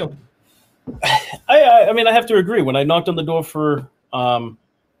 how about you? I mean, I have to agree. When I knocked on the door for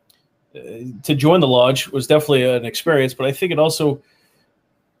to join the lodge was definitely an experience, but I think it also,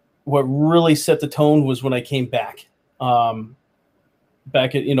 what really set the tone was when I came back,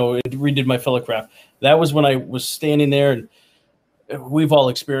 back at, redid my fellowcraft. That was when I was standing there, and we've all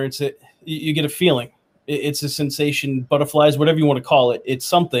experienced it. You get a feeling. It's a sensation, butterflies, whatever you want to call it. It's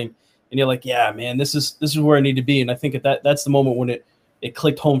something, and you're like, yeah, man, this is where I need to be. And I think that's the moment when it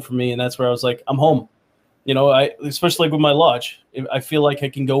clicked home for me, and that's where I was like, I'm home. Especially with my lodge, I feel like I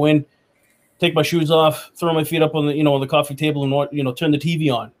can go in, take my shoes off, throw my feet up on the on the coffee table, and turn the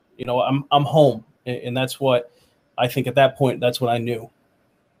TV on. I'm home, and that's what I think at that point. That's what I knew.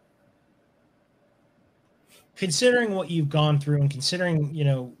 Considering what you've gone through, and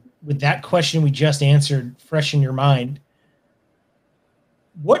considering with that question we just answered fresh in your mind,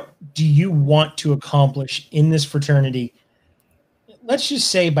 what do you want to accomplish in this fraternity? Let's just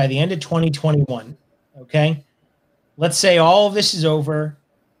say by the end of 2021. Okay, let's say all of this is over.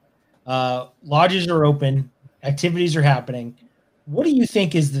 Lodges are open. Activities are happening. What do you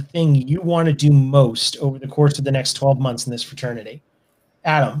think is the thing you want to do most over the course of the next 12 months in this fraternity?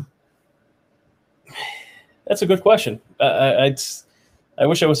 Adam? That's a good question. I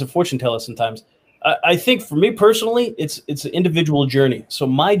wish I was a fortune teller sometimes. I think for me personally, it's an individual journey. So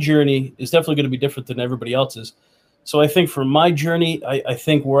my journey is definitely going to be different than everybody else's. So I think for my journey, I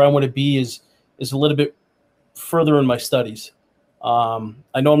think where I want to be is a little bit further in my studies.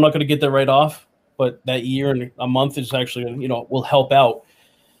 I know I'm not going to get there right off, but that year and a month is actually, will help out.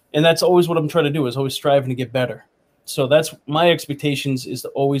 And that's always what I'm trying to do, is always striving to get better. So that's my expectations, is to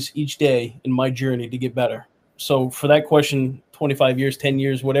always each day in my journey to get better. So for that question, 25 years, 10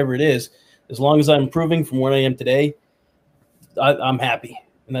 years, whatever it is, as long as I'm improving from where I am today, I'm happy.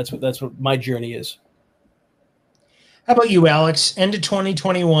 And that's what my journey is. How about you, Alex? End of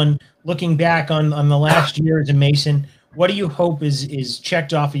 2021, looking back on the last year as a Mason, what do you hope is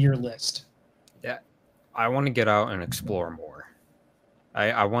checked off of your list? Yeah, I want to get out and explore more.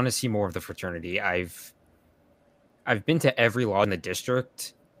 I want to see more of the fraternity. I've been to every lodge in the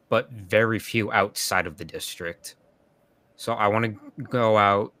district, but very few outside of the district. So I want to go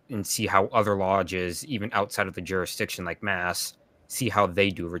out and see how other lodges, even outside of the jurisdiction like Mass, see how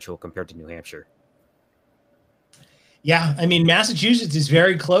they do ritual compared to New Hampshire. Yeah, I mean, Massachusetts is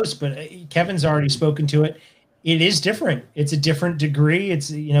very close, but Kevin's already spoken to it. It is different. It's a different degree. It's,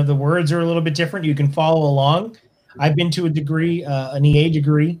 the words are a little bit different. You can follow along. I've been to a degree, an EA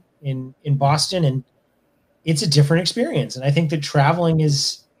degree in Boston, and it's a different experience. And I think that traveling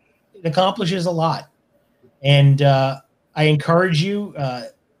it accomplishes a lot. And I encourage you,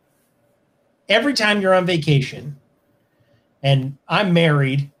 every time you're on vacation, and I'm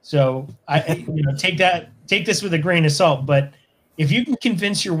married, so I take this with a grain of salt, but if you can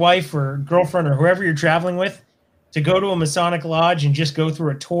convince your wife or girlfriend or whoever you're traveling with to go to a Masonic lodge and just go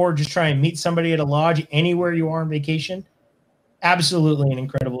through a tour, just try and meet somebody at a lodge anywhere you are on vacation, absolutely an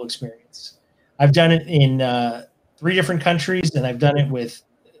incredible experience. I've done it in 3 different countries, and I've done it with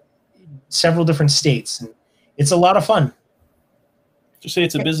several different states, and it's a lot of fun. Just say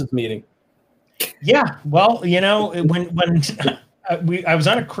it's a business meeting. Yeah, well, when I was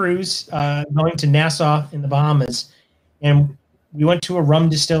on a cruise going to Nassau in the Bahamas, and we went to a rum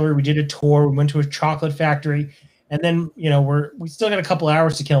distillery. We did a tour. We went to a chocolate factory, and then we still got a couple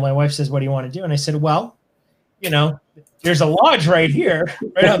hours to kill. My wife says, "What do you want to do?" And I said, "Well, there's a lodge right here,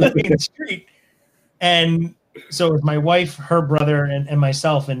 right on the main street." And so it was my wife, her brother, and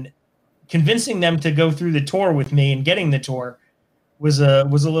myself, and convincing them to go through the tour with me and getting the tour was a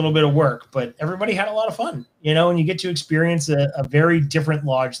little bit of work, but everybody had a lot of fun, and you get to experience a very different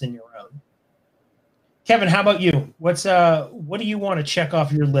lodge than your own. Kevin, how about you? What do you want to check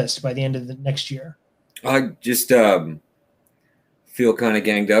off your list by the end of the next year? I just feel kind of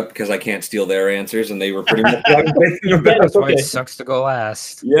ganged up because I can't steal their answers, and they were pretty much what I was thinking about. That's why it sucks to go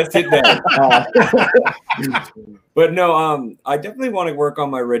last. Yes, it does. But no, I definitely want to work on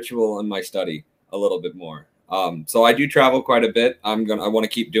my ritual and my study a little bit more. So I do travel quite a bit. I want to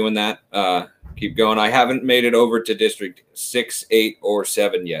keep doing that. Keep going. I haven't made it over to District 6, 8, or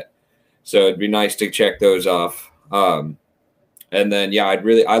 7 yet, so it'd be nice to check those off. And then, yeah,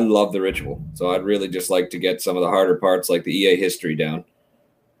 I love the ritual. So I'd really just like to get some of the harder parts like the EA history down.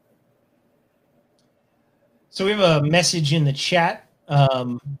 So we have a message in the chat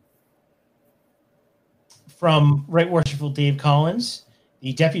from Right Worshipful Dave Collins,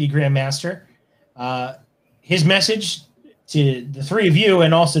 the Deputy Grand Master. His message to the three of you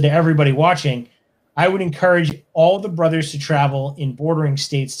and also to everybody watching, I would encourage all the brothers to travel in bordering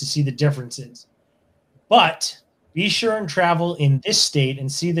states to see the differences. But be sure and travel in this state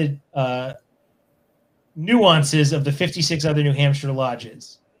and see the nuances of the 56 other New Hampshire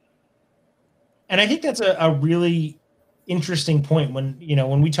lodges. And I think that's a really interesting point when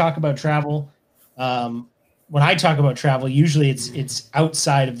we talk about travel. When I talk about travel, usually it's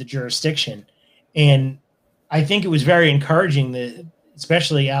outside of the jurisdiction. And I think it was very encouraging that,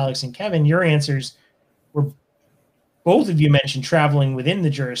 especially Alex and Kevin, your answers were, both of you mentioned traveling within the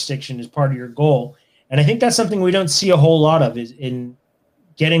jurisdiction as part of your goal. And I think that's something we don't see a whole lot of, is in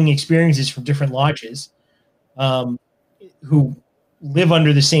getting experiences from different lodges who live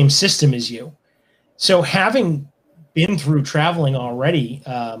under the same system as you. So having been through traveling already,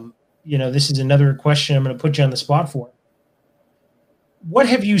 this is another question I'm going to put you on the spot for. What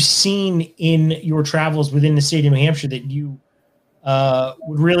have you seen in your travels within the state of New Hampshire that you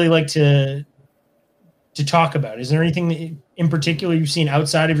would really like to talk about? Is there anything that in particular you've seen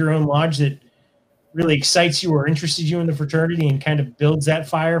outside of your own lodge that really excites you or interested you in the fraternity and kind of builds that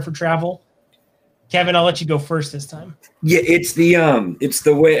fire for travel? Kevin, I'll let you go first this time. Yeah, it's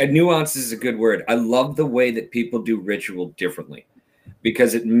the way, nuance is a good word. I love the way that people do ritual differently,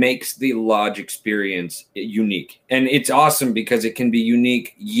 because it makes the lodge experience unique. And it's awesome because it can be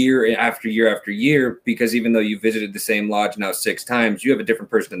unique year after year after year, because even though you visited the same lodge now 6 times, you have a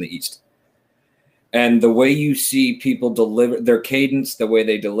different person in the East. And the way you see people deliver their cadence, the way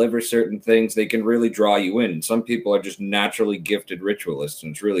they deliver certain things, they can really draw you in. Some people are just naturally gifted ritualists,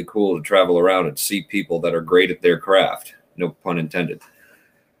 and it's really cool to travel around and see people that are great at their craft. No pun intended.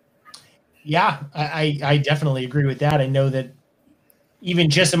 Yeah, I definitely agree with that. I know that even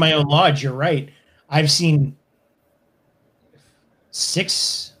just in my own lodge, you're right. I've seen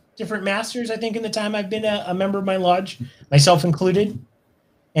 6 different masters, I think, in the time I've been a member of my lodge, myself included.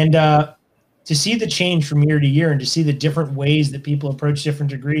 And to see the change from year to year and to see the different ways that people approach different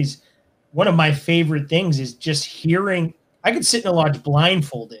degrees, one of my favorite things is just hearing. I could sit in a lodge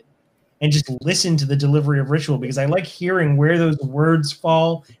blindfolded and just listen to the delivery of ritual, because I like hearing where those words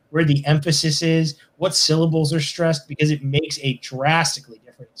fall, where the emphasis is, what syllables are stressed, because it makes a drastically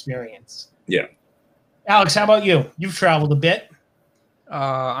different experience. Yeah. Alex, how about you? You've traveled a bit.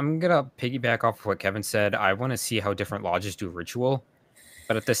 I'm going to piggyback off of what Kevin said. I want to see how different lodges do ritual,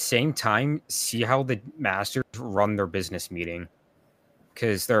 but at the same time, see how the masters run their business meeting.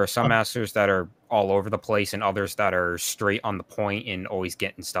 Because there are some masters that are all over the place and others that are straight on the point and always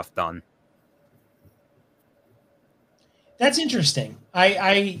getting stuff done. That's interesting.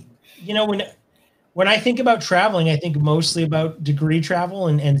 I when I think about traveling, I think mostly about degree travel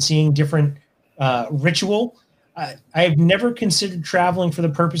and seeing different ritual. I've never considered traveling for the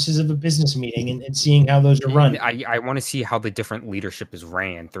purposes of a business meeting and seeing how those are run. I want to see how the different leadership is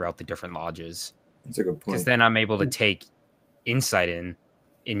ran throughout the different lodges. That's a good point. Because then I'm able to take insight in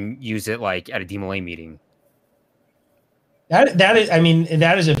and use it like at a DMLA meeting.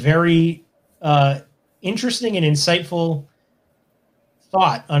 That is a very interesting and insightful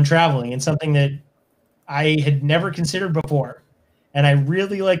thought on traveling, and something that I had never considered before. And I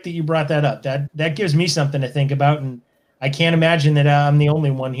really like that you brought that up. That gives me something to think about, and I can't imagine that I'm the only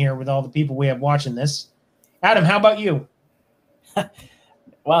one here with all the people we have watching this. Adam, how about you?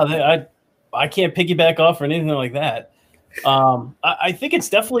 Wow, I can't piggyback off or anything like that. I think it's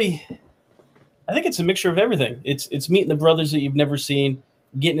definitely, I think it's a mixture of everything. It's meeting the brothers that you've never seen,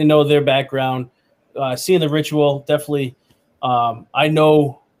 getting to know their background, seeing the ritual. Definitely, I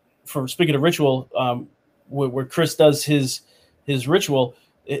know from speaking of ritual, where Chris does his ritual,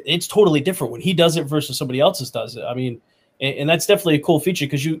 it's totally different when he does it versus somebody else's does it. I mean, and that's definitely a cool feature,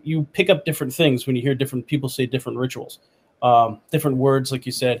 because you pick up different things when you hear different people say different rituals, different words, like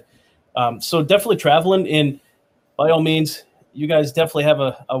you said. So definitely traveling, and by all means, you guys definitely have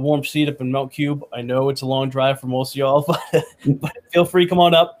a warm seat up in Mount Cube. I know it's a long drive for most of y'all, but feel free, come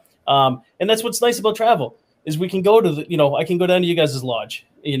on up. And that's what's nice about travel. is we can go to the, I can go down to you guys' lodge,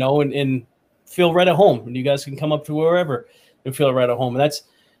 and feel right at home, and you guys can come up to wherever and feel right at home. And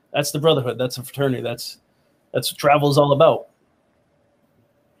that's the brotherhood. That's a fraternity. That's what travel is all about.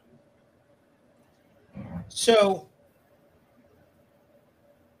 So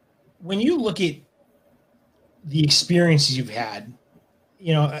when you look at the experiences you've had,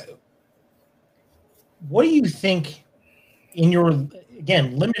 what do you think in your,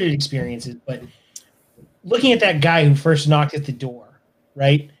 again, limited experiences, but looking at that guy who first knocked at the door,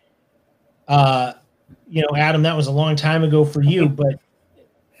 right? Adam, that was a long time ago for you, but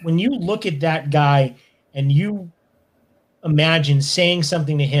when you look at that guy and you imagine saying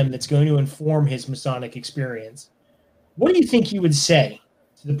something to him that's going to inform his Masonic experience, what do you think you would say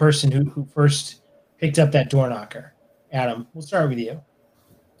to the person who first picked up that door knocker? Adam, we'll start with you.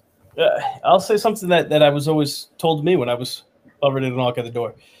 I'll say something that I was always told to me when I was about ready to knock at the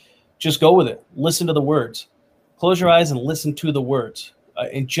door. Just go with it. Listen to the words. Close your eyes and listen to the words,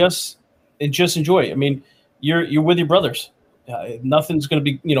 and just enjoy it. I mean, you're with your brothers. Nothing's going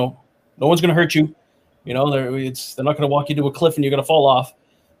to be, no one's going to hurt you. They're not going to walk you to a cliff and you're going to fall off.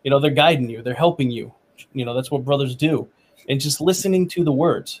 They're guiding you. They're helping you. That's what brothers do. And just listening to the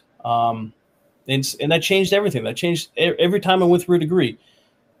words. And that changed everything. That changed every time I went through a degree.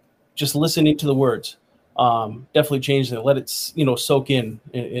 Just listening to the words definitely changed it. Let it, soak in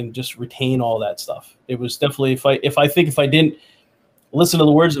and just retain all that stuff. It was definitely, if I didn't listen to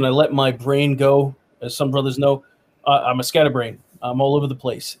the words and I let my brain go, as some brothers know, I'm a scatterbrain. I'm all over the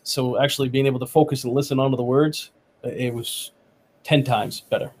place. So actually being able to focus and listen onto the words, it was 10 times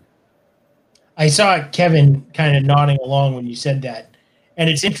better. I saw Kevin kind of nodding along when you said that. And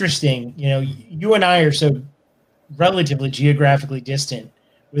it's interesting, you and I are so relatively geographically distant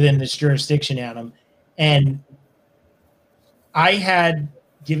within this jurisdiction, Adam. And I had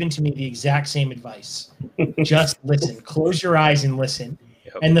given to me the exact same advice. Just listen, close your eyes and listen.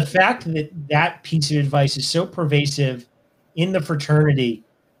 Yep. And the fact that piece of advice is so pervasive in the fraternity,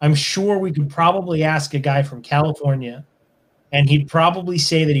 I'm sure we could probably ask a guy from California, and he'd probably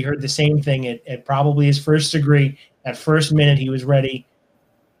say that he heard the same thing at probably his first degree. At first minute, he was ready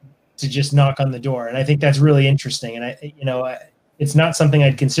to just knock on the door. And I think that's really interesting. And it's not something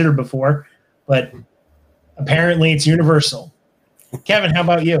I'd considered before, but apparently it's universal. Kevin, how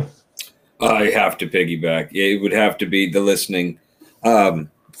about you? I have to piggyback. It would have to be the listening.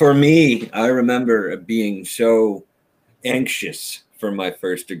 For me, I remember being so anxious for my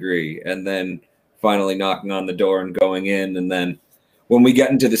first degree and then finally knocking on the door and going in. And then when we get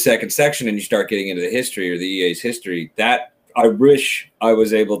into the second section and you start getting into the history or the EA's history, that I wish I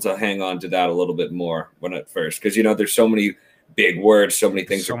was able to hang on to that a little bit more when at first, because there's so many big words, so many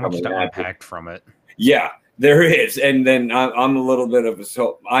things so are coming much to at unpack from it. Yeah, there is. And then I'm a little bit of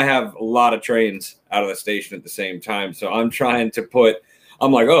I have a lot of trains out of the station at the same time. So I'm trying to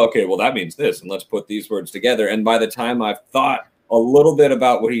I'm like, oh, okay, well, that means this. And let's put these words together. And by the time I've thought a little bit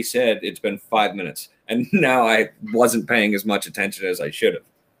about what he said, it's been 5 minutes. And now I wasn't paying as much attention as I should have.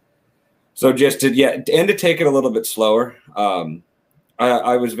 So just to take it a little bit slower.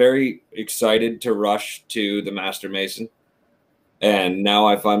 I was very excited to rush to the Master Mason. And now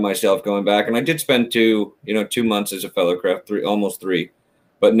I find myself going back, and I did spend 2 months as a fellow craft, almost 3.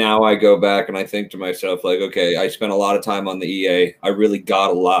 But now I go back and I think to myself, like, okay, I spent a lot of time on the EA. I really got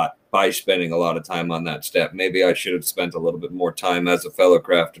a lot by spending a lot of time on that step. Maybe I should have spent a little bit more time as a fellow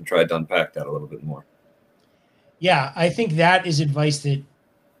craft and tried to unpack that a little bit more. Yeah, I think that is advice that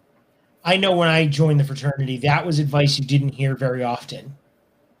I know when I joined the fraternity, that was advice you didn't hear very often.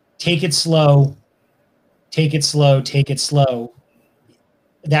 Take it slow, take it slow, take it slow.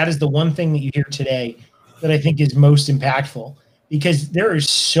 That is the one thing that you hear today that I think is most impactful, because there is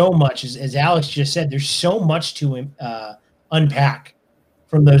so much, as Alex just said, there's so much to unpack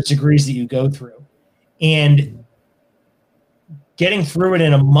from those degrees that you go through. And getting through it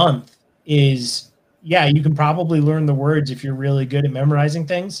in a month is, you can probably learn the words if you're really good at memorizing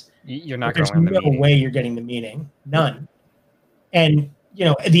things. You're not going to learn the meaning. There's no way you're getting the meaning. None. And,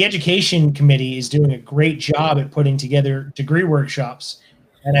 the education committee is doing a great job at putting together degree workshops.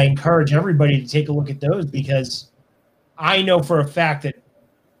 And I encourage everybody to take a look at those, because I know for a fact that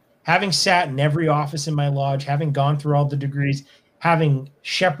having sat in every office in my lodge, having gone through all the degrees, having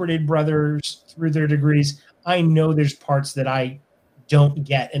shepherded brothers through their degrees, I know there's parts that I don't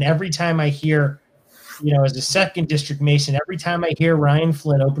get. And every time I hear, as a second district Mason, every time I hear Ryan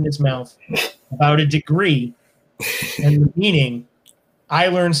Flynn open his mouth about a degree and the meaning, I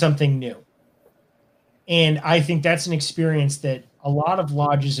learn something new. And I think that's an experience that a lot of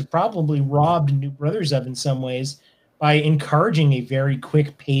lodges have probably robbed new brothers of in some ways by encouraging a very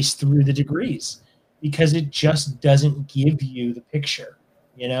quick pace through the degrees. because it just doesn't give you the picture,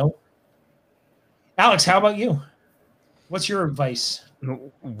 you know? Alex, how about you? What's your advice?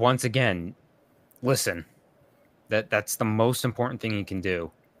 Once again, listen. That's the most important thing you can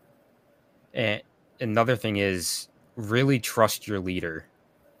do. And another thing is really trust your leader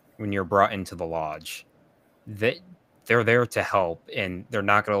when you're brought into the lodge. They're there to help, and they're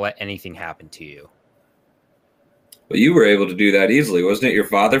not going to let anything happen to you. But you were able to do that easily. Wasn't it your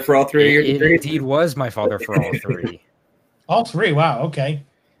father for all three of your degrees? It indeed was my father for all three. All three. Wow. Okay.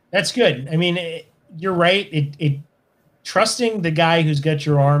 That's good. I mean, you're right. It trusting the guy who's got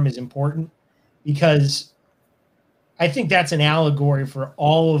your arm is important, because I think that's an allegory for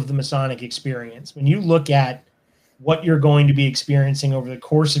all of the Masonic experience. When you look at what you're going to be experiencing over the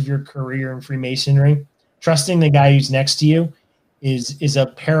course of your career in Freemasonry, trusting the guy who's next to you is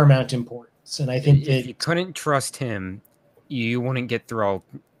of paramount importance. And I think if you couldn't trust him, you wouldn't get through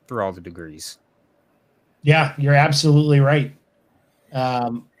all the degrees. Yeah, you're absolutely right.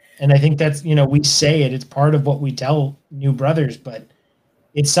 And I think that's, we say it's part of what we tell new brothers, but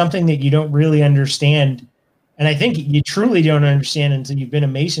it's something that you don't really understand. And I think you truly don't understand until you've been a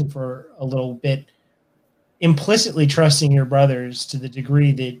Mason for a little bit, implicitly trusting your brothers to the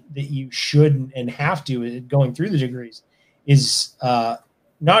degree that you should and have to going through the degrees is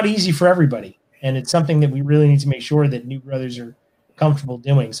not easy for everybody. And it's something that we really need to make sure that new brothers are comfortable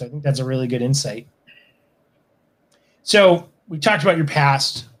doing. So I think that's a really good insight. So we talked about your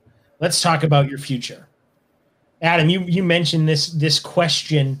past. Let's talk about your future. Adam, you mentioned this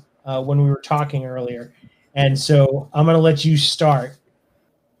question when we were talking earlier. And so I'm going to let you start.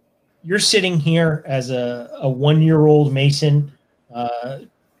 You're sitting here as a 1-year-old Mason,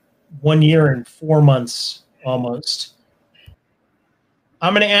 1 year and 4 months almost.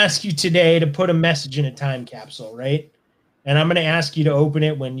 I'm going to ask you today to put a message in a time capsule, right? And I'm going to ask you to open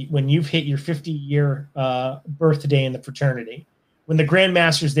it when you've hit your 50-year birthday in the fraternity, when the Grand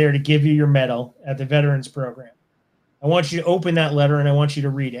Master's there to give you your medal at the Veterans Program. I want you to open that letter and I want you to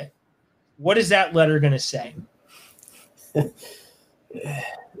read it. What is that letter going to say?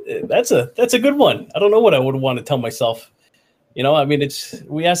 That's a good one. I don't know what I would want to tell myself. I mean,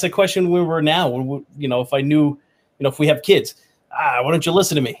 we asked that question when we were now, if I knew, if we have kids, why don't you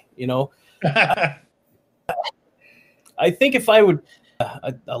listen to me? I think if I would,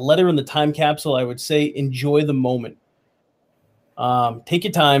 a letter in the time capsule, I would say, enjoy the moment. Take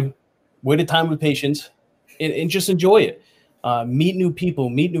your time, wait a time with patience, and just enjoy it. Meet new people,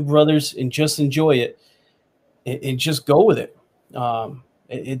 meet new brothers, and just enjoy it, and just go with it.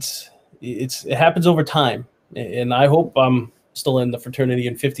 It happens over time, and I hope I'm still in the fraternity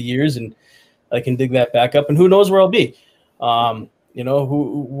in 50 years, and I can dig that back up. And who knows where I'll be? Where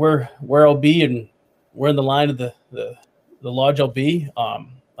I'll be, and where in the line of the lodge I'll be.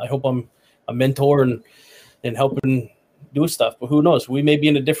 I hope I'm a mentor and helping do stuff. But who knows? We may be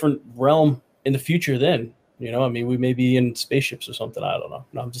in a different realm in the future then. I mean, we may be in spaceships or something. I don't know.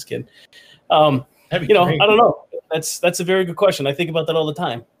 No, I'm just kidding. I don't know. That's a very good question. I think about that all the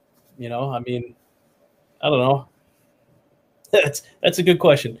time. I mean, I don't know. That's a good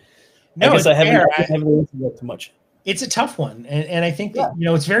question. No, I guess I haven't answered that too much. It's a tough one. And I think that,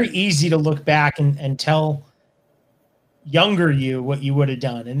 it's very easy to look back and tell younger you what you would have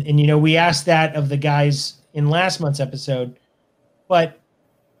done. And we asked that of the guys in last month's episode, but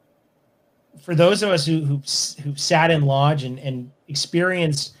for those of us who've sat in lodge and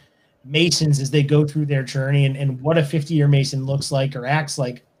experienced Masons as they go through their journey and what a 50-year Mason looks like or acts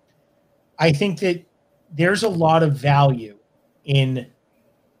like, I think that there's a lot of value in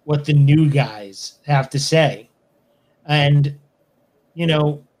what the new guys have to say. And,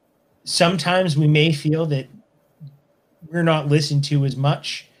 sometimes we may feel that we're not listened to as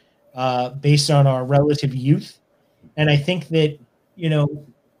much based on our relative youth. And I think that,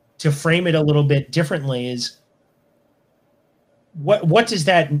 to frame it a little bit differently is what does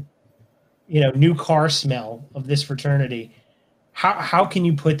that, new car smell of this fraternity, how can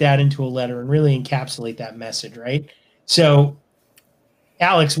you put that into a letter and really encapsulate that message, right? So,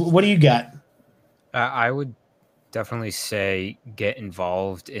 Alex, what do you got? I would definitely say get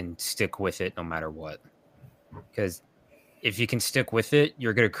involved and stick with it no matter what. Because if you can stick with it,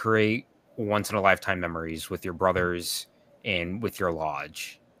 you're going to create once-in-a-lifetime memories with your brothers and with your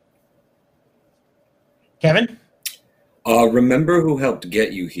lodge. Kevin? Remember who helped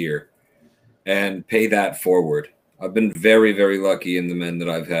get you here and pay that forward. I've been very, very lucky in the men that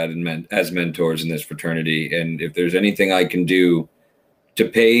I've had as mentors in this fraternity. And if there's anything I can do to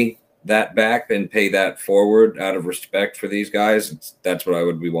pay that back and pay that forward out of respect for these guys, that's what I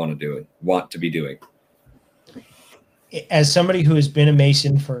would want to be doing. As somebody who has been a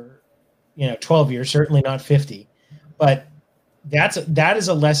Mason for 12 years, certainly not 50. But that is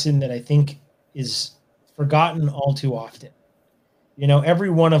a lesson that I think is forgotten all too often. Every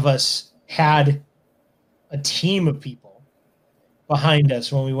one of us had a team of people behind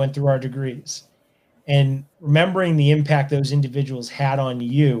us when we went through our degrees, and remembering the impact those individuals had on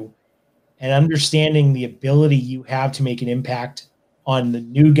you and understanding the ability you have to make an impact on the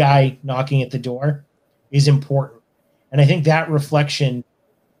new guy knocking at the door is important. And I think that reflection,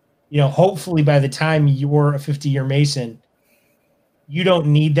 hopefully by the time you're a 50-year Mason, you don't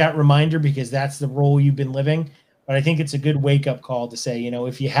need that reminder because that's the role you've been living. But I think it's a good wake-up call to say,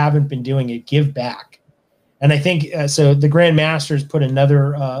 if you haven't been doing it, give back. And I think, so the Grand Master's put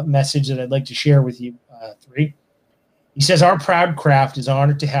another message that I'd like to share with you three. He says, our proud craft is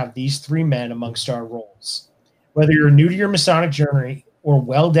honored to have these three men amongst our roles. Whether you're new to your Masonic journey or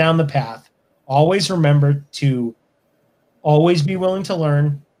well down the path, always remember to always be willing to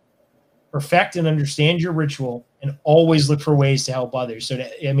learn, perfect and understand your ritual, and always look for ways to help others. So,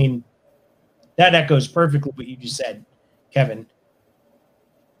 that echoes perfectly what you just said, Kevin.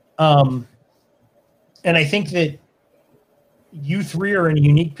 And I think that you three are in a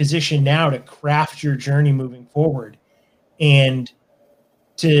unique position now to craft your journey moving forward and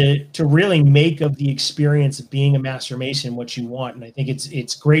to really make of the experience of being a Master Mason what you want. And I think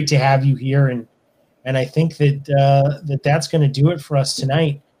it's great to have you here. And I think that that's going to do it for us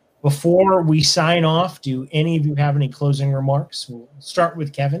tonight. Before we sign off, do any of you have any closing remarks? We'll start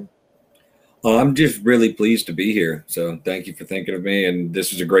with Kevin. I'm just really pleased to be here. So thank you for thinking of me. And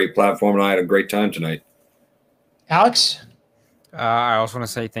this is a great platform, and I had a great time tonight. Alex? I also want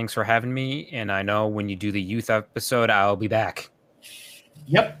to say thanks for having me. And I know when you do the youth episode, I'll be back.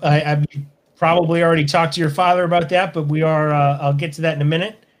 Yep. I probably already talked to your father about that, but we are, I'll get to that in a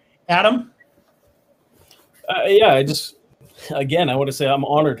minute. Adam? Yeah, I want to say I'm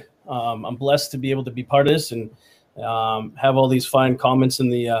honored. I'm blessed to be able to be part of this and have all these fine comments in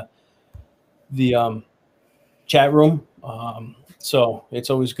the chat room. So it's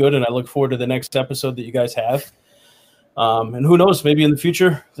always good, and I look forward to the next episode that you guys have. And who knows, maybe in the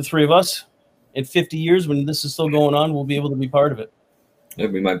future, the three of us, in 50 years when this is still going on, we'll be able to be part of it. Yeah,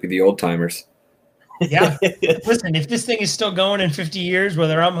 we might be the old timers. Yeah. Listen, if this thing is still going in 50 years,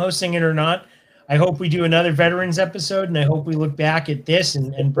 whether I'm hosting it or not, I hope we do another veterans episode, and I hope we look back at this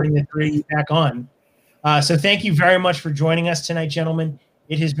and bring the three back on. So thank you very much for joining us tonight, gentlemen.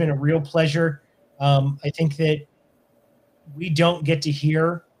 It has been a real pleasure. I think that we don't get to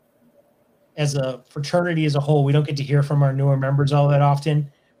hear, as a fraternity as a whole, we don't get to hear from our newer members all that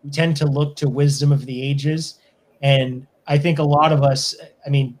often. We tend to look to wisdom of the ages. And I think a lot of us,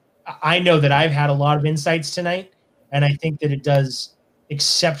 I know that I've had a lot of insights tonight, and I think that it does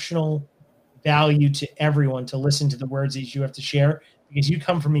exceptional value to everyone to listen to the words that you have to share, because you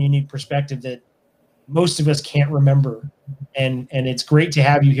come from a unique perspective that most of us can't remember. And it's great to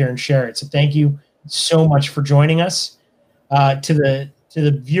have you here and share it. So thank you so much for joining us. To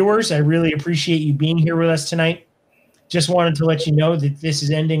the viewers, I really appreciate you being here with us tonight. Just wanted to let you know that this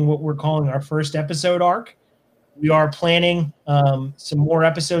is ending what we're calling our first episode arc. We are planning some more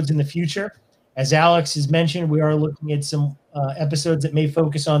episodes in the future. As Alex has mentioned, we are looking at some episodes that may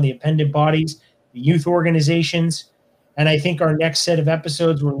focus on the appendant bodies, the youth organizations. And I think our next set of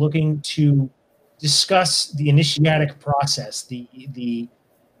episodes, we're looking to discuss the initiatic process, the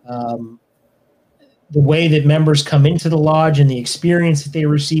way that members come into the lodge and the experience that they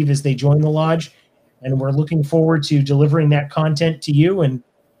receive as they join the lodge. And we're looking forward to delivering that content to you. And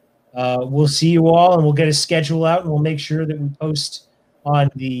we'll see you all, and we'll get a schedule out, and we'll make sure that we post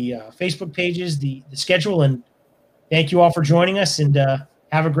on the Facebook pages the schedule. And thank you all for joining us, and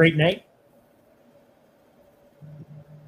have a great night.